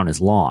putting on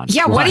his lawn?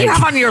 Yeah, what do you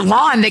have on your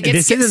lawn that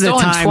gets stolen twice? This is a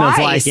time of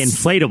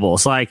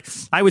inflatables. Like,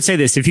 I would say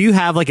this, if you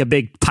have like a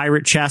big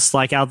pirate chest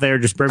like out there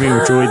just brimming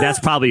with jewelry, that's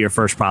probably your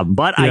first problem.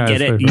 But I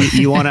get it.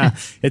 You want to,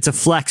 it's a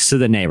flex to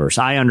the neighbors.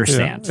 I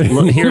understand. Yeah.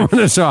 Look,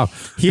 here's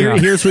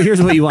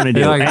what you want to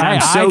do. Like,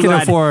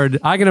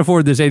 I can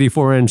afford this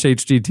 84-inch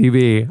HD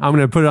TV. I'm going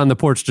to put it on the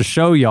porch to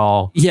show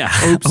y'all. Yeah.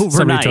 Oops,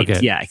 overnight. Somebody took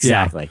it. Yeah,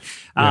 exactly.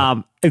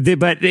 Yeah.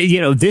 But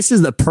this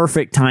is the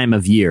perfect time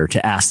of year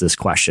to ask this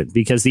question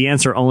because the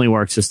answer only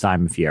works this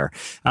time of year.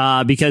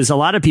 Because a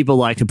lot of people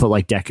like to put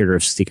like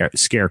decorative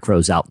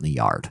scarecrows out in the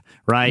yard,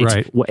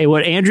 right?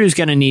 What Andrew's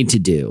going to need to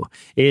do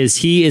is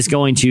he is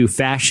going to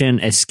fashion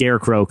a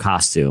scarecrow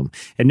costume.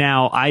 And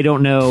now I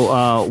don't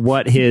know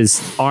what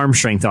his arm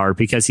strength are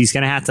because he's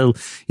going to have to,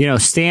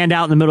 stand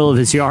out in the middle of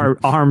his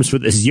arms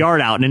with his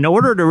yard out. And in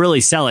order to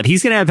really sell it,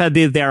 he's going to have to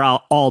be there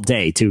all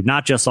day too,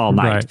 not just all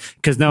night.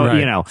 Because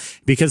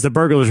because the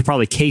burglars are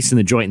probably casing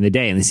the joint in the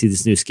day and they see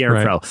this new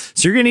scarecrow. Right.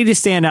 So you're going to need to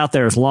stand out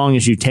there as long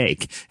as it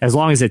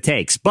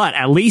takes. But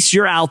at least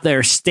you're out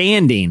there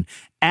standing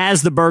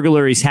as the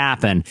burglaries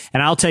happen.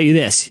 And I'll tell you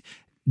this,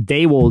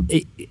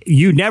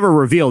 you never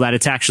reveal that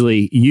it's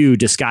actually you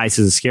disguised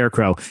as a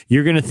scarecrow.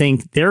 You're going to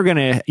think you're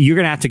going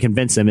to have to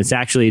convince them it's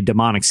actually a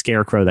demonic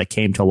scarecrow that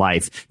came to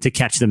life to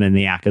catch them in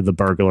the act of the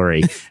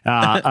burglary.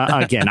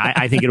 Again,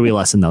 I think it'll be a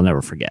lesson they'll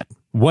never forget.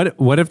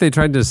 What if they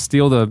tried to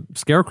steal the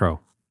scarecrow?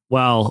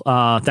 Well,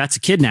 that's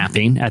a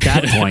kidnapping at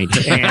that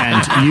point,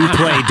 and you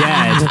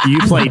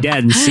play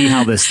dead and see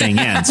how this thing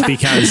ends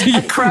because you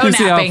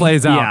see how it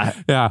plays out.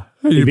 Yeah.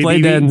 You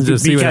play dead and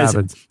just see what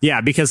happens.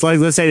 Yeah, because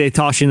let's say they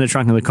toss you in the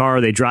trunk of the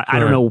car, they drive. I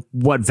don't know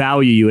what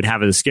value you would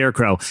have as a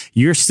scarecrow.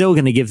 You're still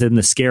going to give them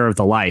the scare of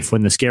the life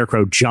when the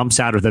scarecrow jumps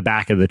out of the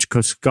back of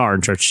the car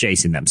and starts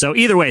chasing them. So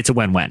either way, it's a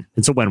win-win.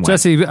 It's a win-win.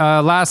 Jesse,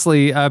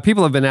 lastly,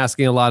 people have been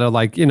asking a lot of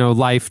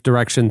life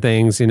direction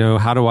things.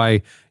 How do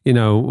I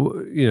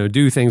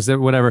do things that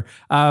whatever.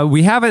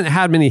 We haven't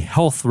had many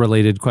health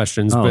related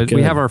questions, but good.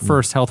 We have our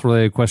first health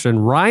related question.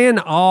 Ryan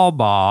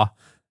Albaugh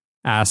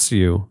asks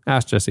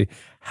Jesse,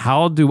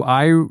 how do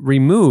I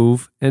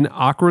remove an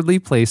awkwardly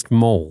placed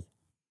mole?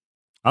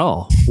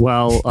 Oh,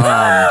 well,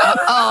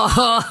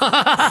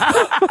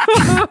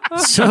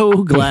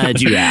 so glad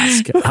you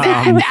asked.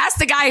 Ask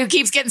the guy who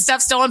keeps getting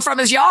stuff stolen from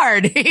his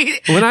yard.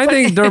 When I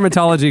think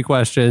dermatology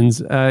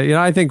questions,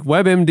 I think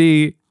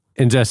WebMD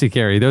and Jesse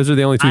Carey. Those are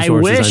the only two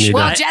sources I need.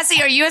 Well,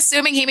 Jesse, are you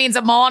assuming he means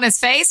a mole on his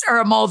face or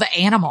a mole the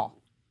animal?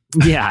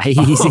 Yeah,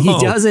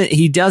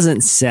 he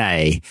doesn't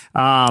say.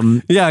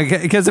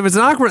 Because if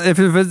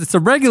it's a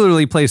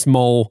regularly placed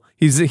mole,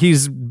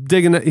 he's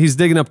digging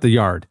up the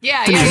yard.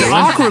 Yeah. An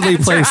awkwardly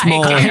placed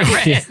mole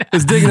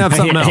is digging up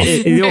something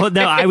else.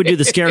 No, I would do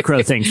the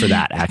scarecrow thing for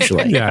that.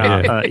 Actually,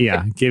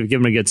 give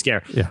him a good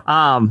scare. Yeah.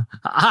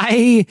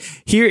 I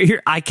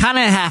kind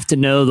of have to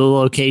know the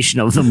location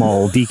of the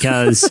mole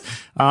because.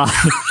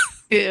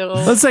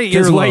 Let's say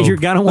earlobe. What you're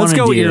gonna want to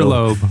do. Let's go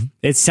earlobe.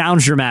 It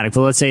sounds dramatic,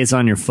 but let's say it's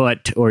on your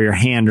foot or your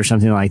hand or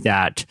something like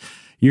that.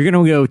 You're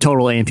going to go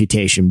total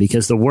amputation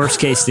because the worst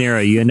case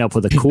scenario, you end up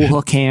with a cool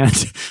hook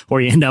hand,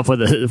 or you end up with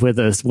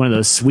one of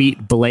those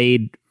sweet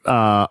blade,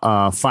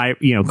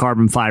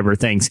 carbon fiber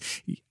things.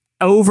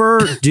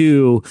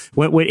 Overdo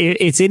when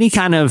it's any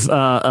kind of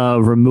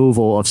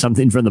removal of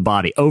something from the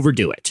body.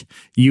 Overdo it.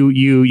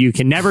 You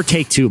can never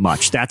take too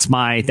much. That's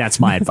my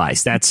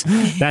advice. That's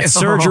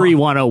surgery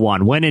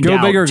 101. When in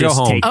doubt, big or just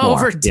go home. take more.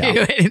 Overdo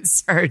it in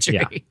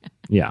surgery.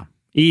 Yeah.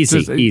 Easy.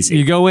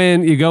 You go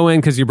in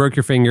because you broke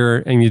your finger,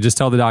 and you just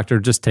tell the doctor,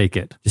 just take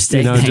it. Just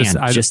take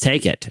just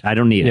take it. I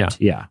don't need it.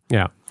 Yeah.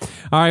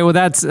 All right. Well,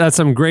 that's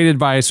some great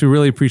advice. We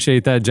really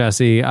appreciate that,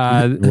 Jesse.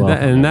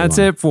 And that's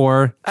it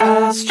for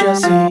Ask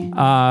Jesse.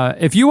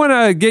 If you want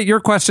to get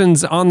your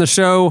questions on the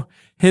show,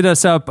 hit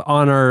us up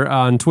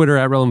on Twitter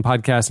at Relevant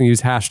Podcast and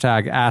use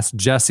hashtag Ask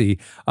Jesse.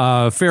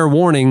 Fair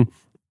warning,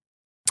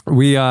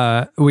 we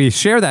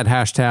share that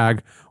hashtag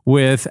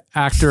with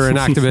actor and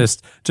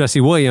activist Jesse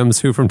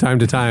Williams, who from time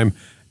to time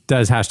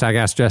does hashtag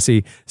Ask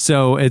Jesse.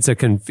 So it's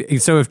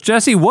so if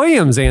Jesse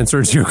Williams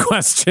answers your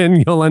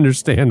question, you'll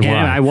understand why.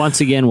 And I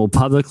once again will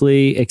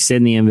publicly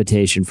extend the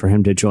invitation for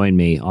him to join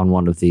me on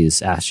one of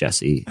these Ask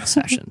Jesse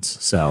sessions.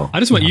 So I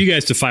just want you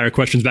guys to fire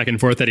questions back and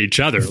forth at each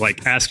other,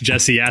 like Ask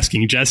Jesse,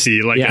 asking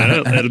Jesse. Like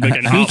it'll be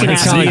he can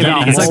ask me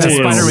about it's like the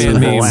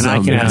Spider-Man meme, and I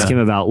can ask him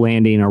about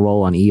landing a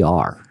role on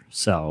ER.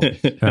 So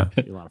it'll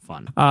be a lot of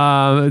fun.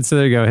 So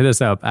there you go. Hit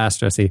us up. Ask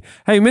Jesse.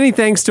 Hey, many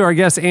thanks to our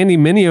guest, Andy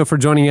Mineo, for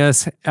joining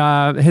us.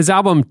 His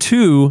album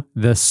 2,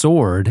 The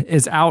Sword,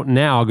 is out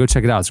now. Go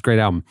check it out. It's a great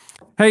album.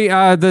 Hey,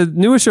 the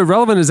newest show,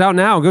 Relevant, is out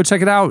now. Go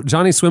check it out.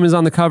 Johnny Swim is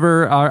on the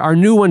cover. Our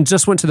new one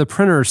just went to the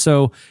printer,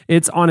 so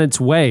it's on its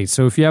way.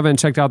 So if you haven't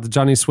checked out the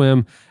Johnny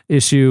Swim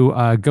issue,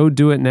 go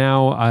do it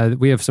now.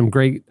 We have some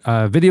great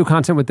video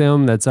content with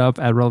them that's up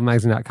at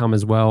relevantmagazine.com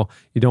as well.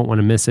 You don't want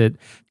to miss it.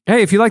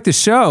 Hey, if you like the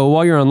show,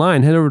 while you're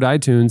online, head over to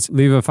iTunes,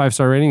 leave a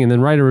 5-star rating, and then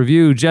write a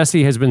review.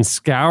 Jesse has been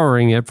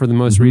scouring it for the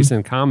most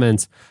recent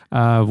comments.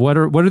 What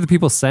are the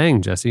people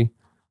saying, Jesse?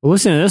 Well,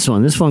 listen to this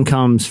one. This one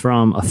comes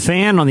from a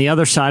fan on the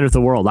other side of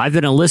the world. I've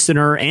been a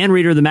listener and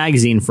reader of the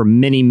magazine for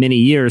many, many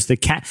years. The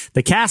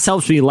cast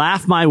helps me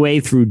laugh my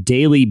way through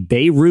daily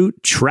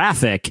Beirut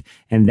traffic,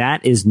 and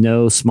that is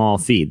no small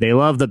feat. They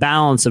love the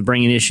balance of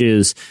bringing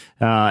issues,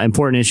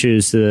 important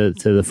issues to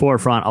the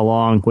forefront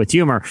along with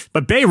humor.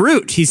 But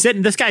Beirut,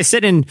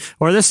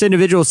 this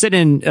individual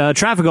sitting in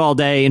traffic all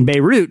day in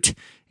Beirut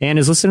and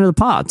is listening to the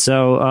pod.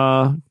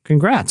 So,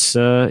 congrats.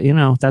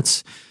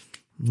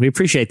 We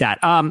appreciate that.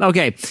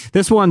 Okay,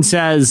 this one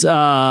says,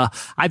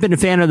 I've been a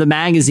fan of the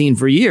magazine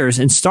for years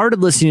and started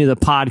listening to the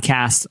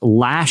podcast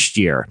last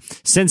year.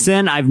 Since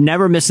then, I've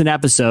never missed an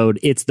episode.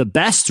 It's the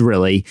best,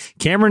 really.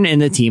 Cameron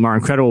and the team are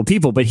incredible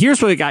people, but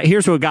here's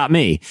what got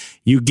me.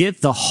 You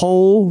get the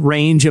whole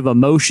range of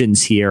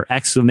emotions here, !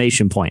 I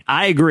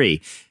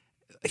agree.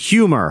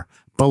 Humor,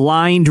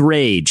 blind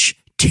rage,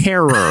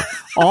 terror,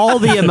 all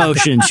the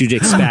emotions you'd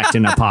expect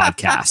in a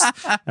podcast.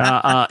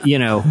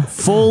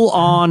 Full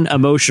on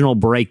emotional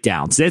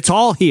breakdowns. It's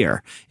all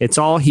here. It's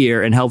all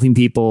here and helping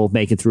people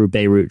make it through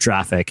Beirut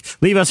traffic.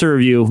 Leave us a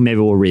review.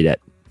 Maybe we'll read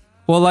it.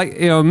 Well,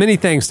 many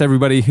thanks to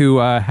everybody who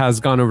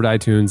has gone over to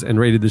iTunes and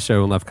rated the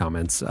show and left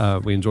comments.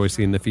 We enjoy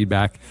seeing the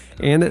feedback,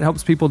 and it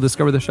helps people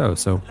discover the show.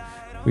 So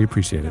we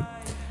appreciate it.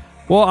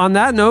 Well, on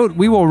that note,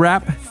 we will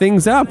wrap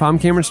things up. I'm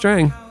Cameron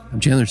Strang. I'm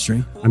Chandler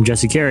Strang. I'm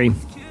Jesse Carey.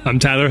 I'm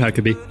Tyler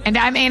Huckabee. And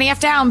I'm Annie F.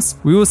 Downs.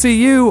 We will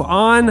see you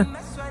on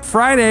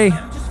Friday.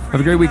 Have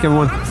a great week,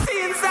 everyone.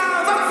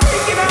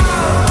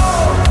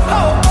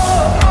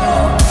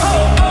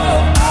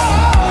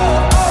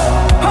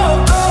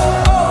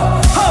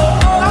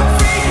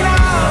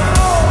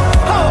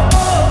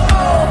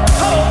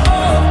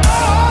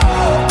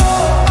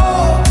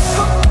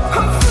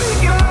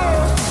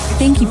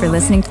 Thank you for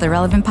listening to the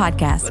Relevant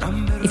Podcast.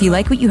 If you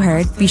like what you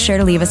heard, be sure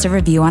to leave us a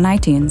review on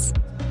iTunes.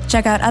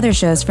 Check out other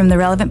shows from the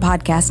Relevant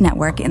Podcast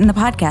Network in the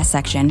podcast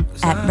section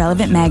at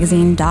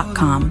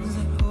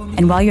relevantmagazine.com.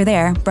 And while you're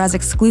there, browse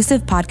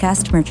exclusive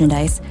podcast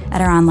merchandise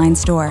at our online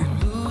store.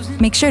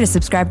 Make sure to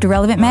subscribe to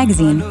Relevant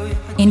Magazine.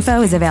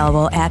 Info is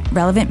available at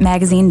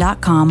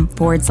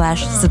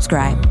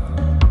relevantmagazine.com/subscribe.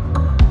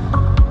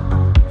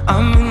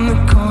 I'm in the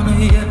corner,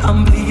 yeah,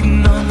 I'm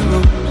bleeding on the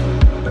road.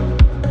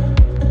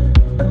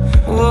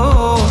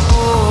 Whoa,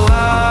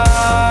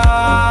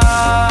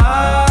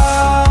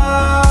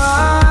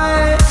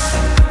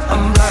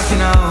 I'm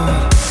blacking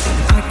out.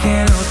 I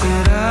can't help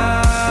it.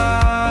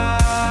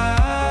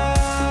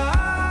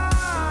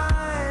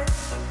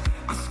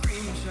 I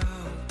scream and shout,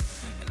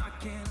 and I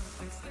can't help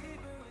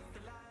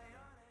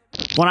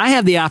it. When I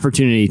have the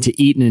opportunity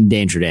to eat an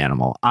endangered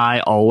animal,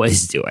 I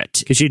always do it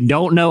because you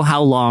don't know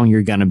how long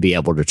you're going to be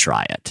able to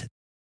try it.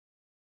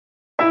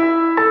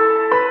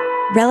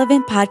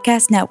 Relevant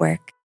Podcast Network.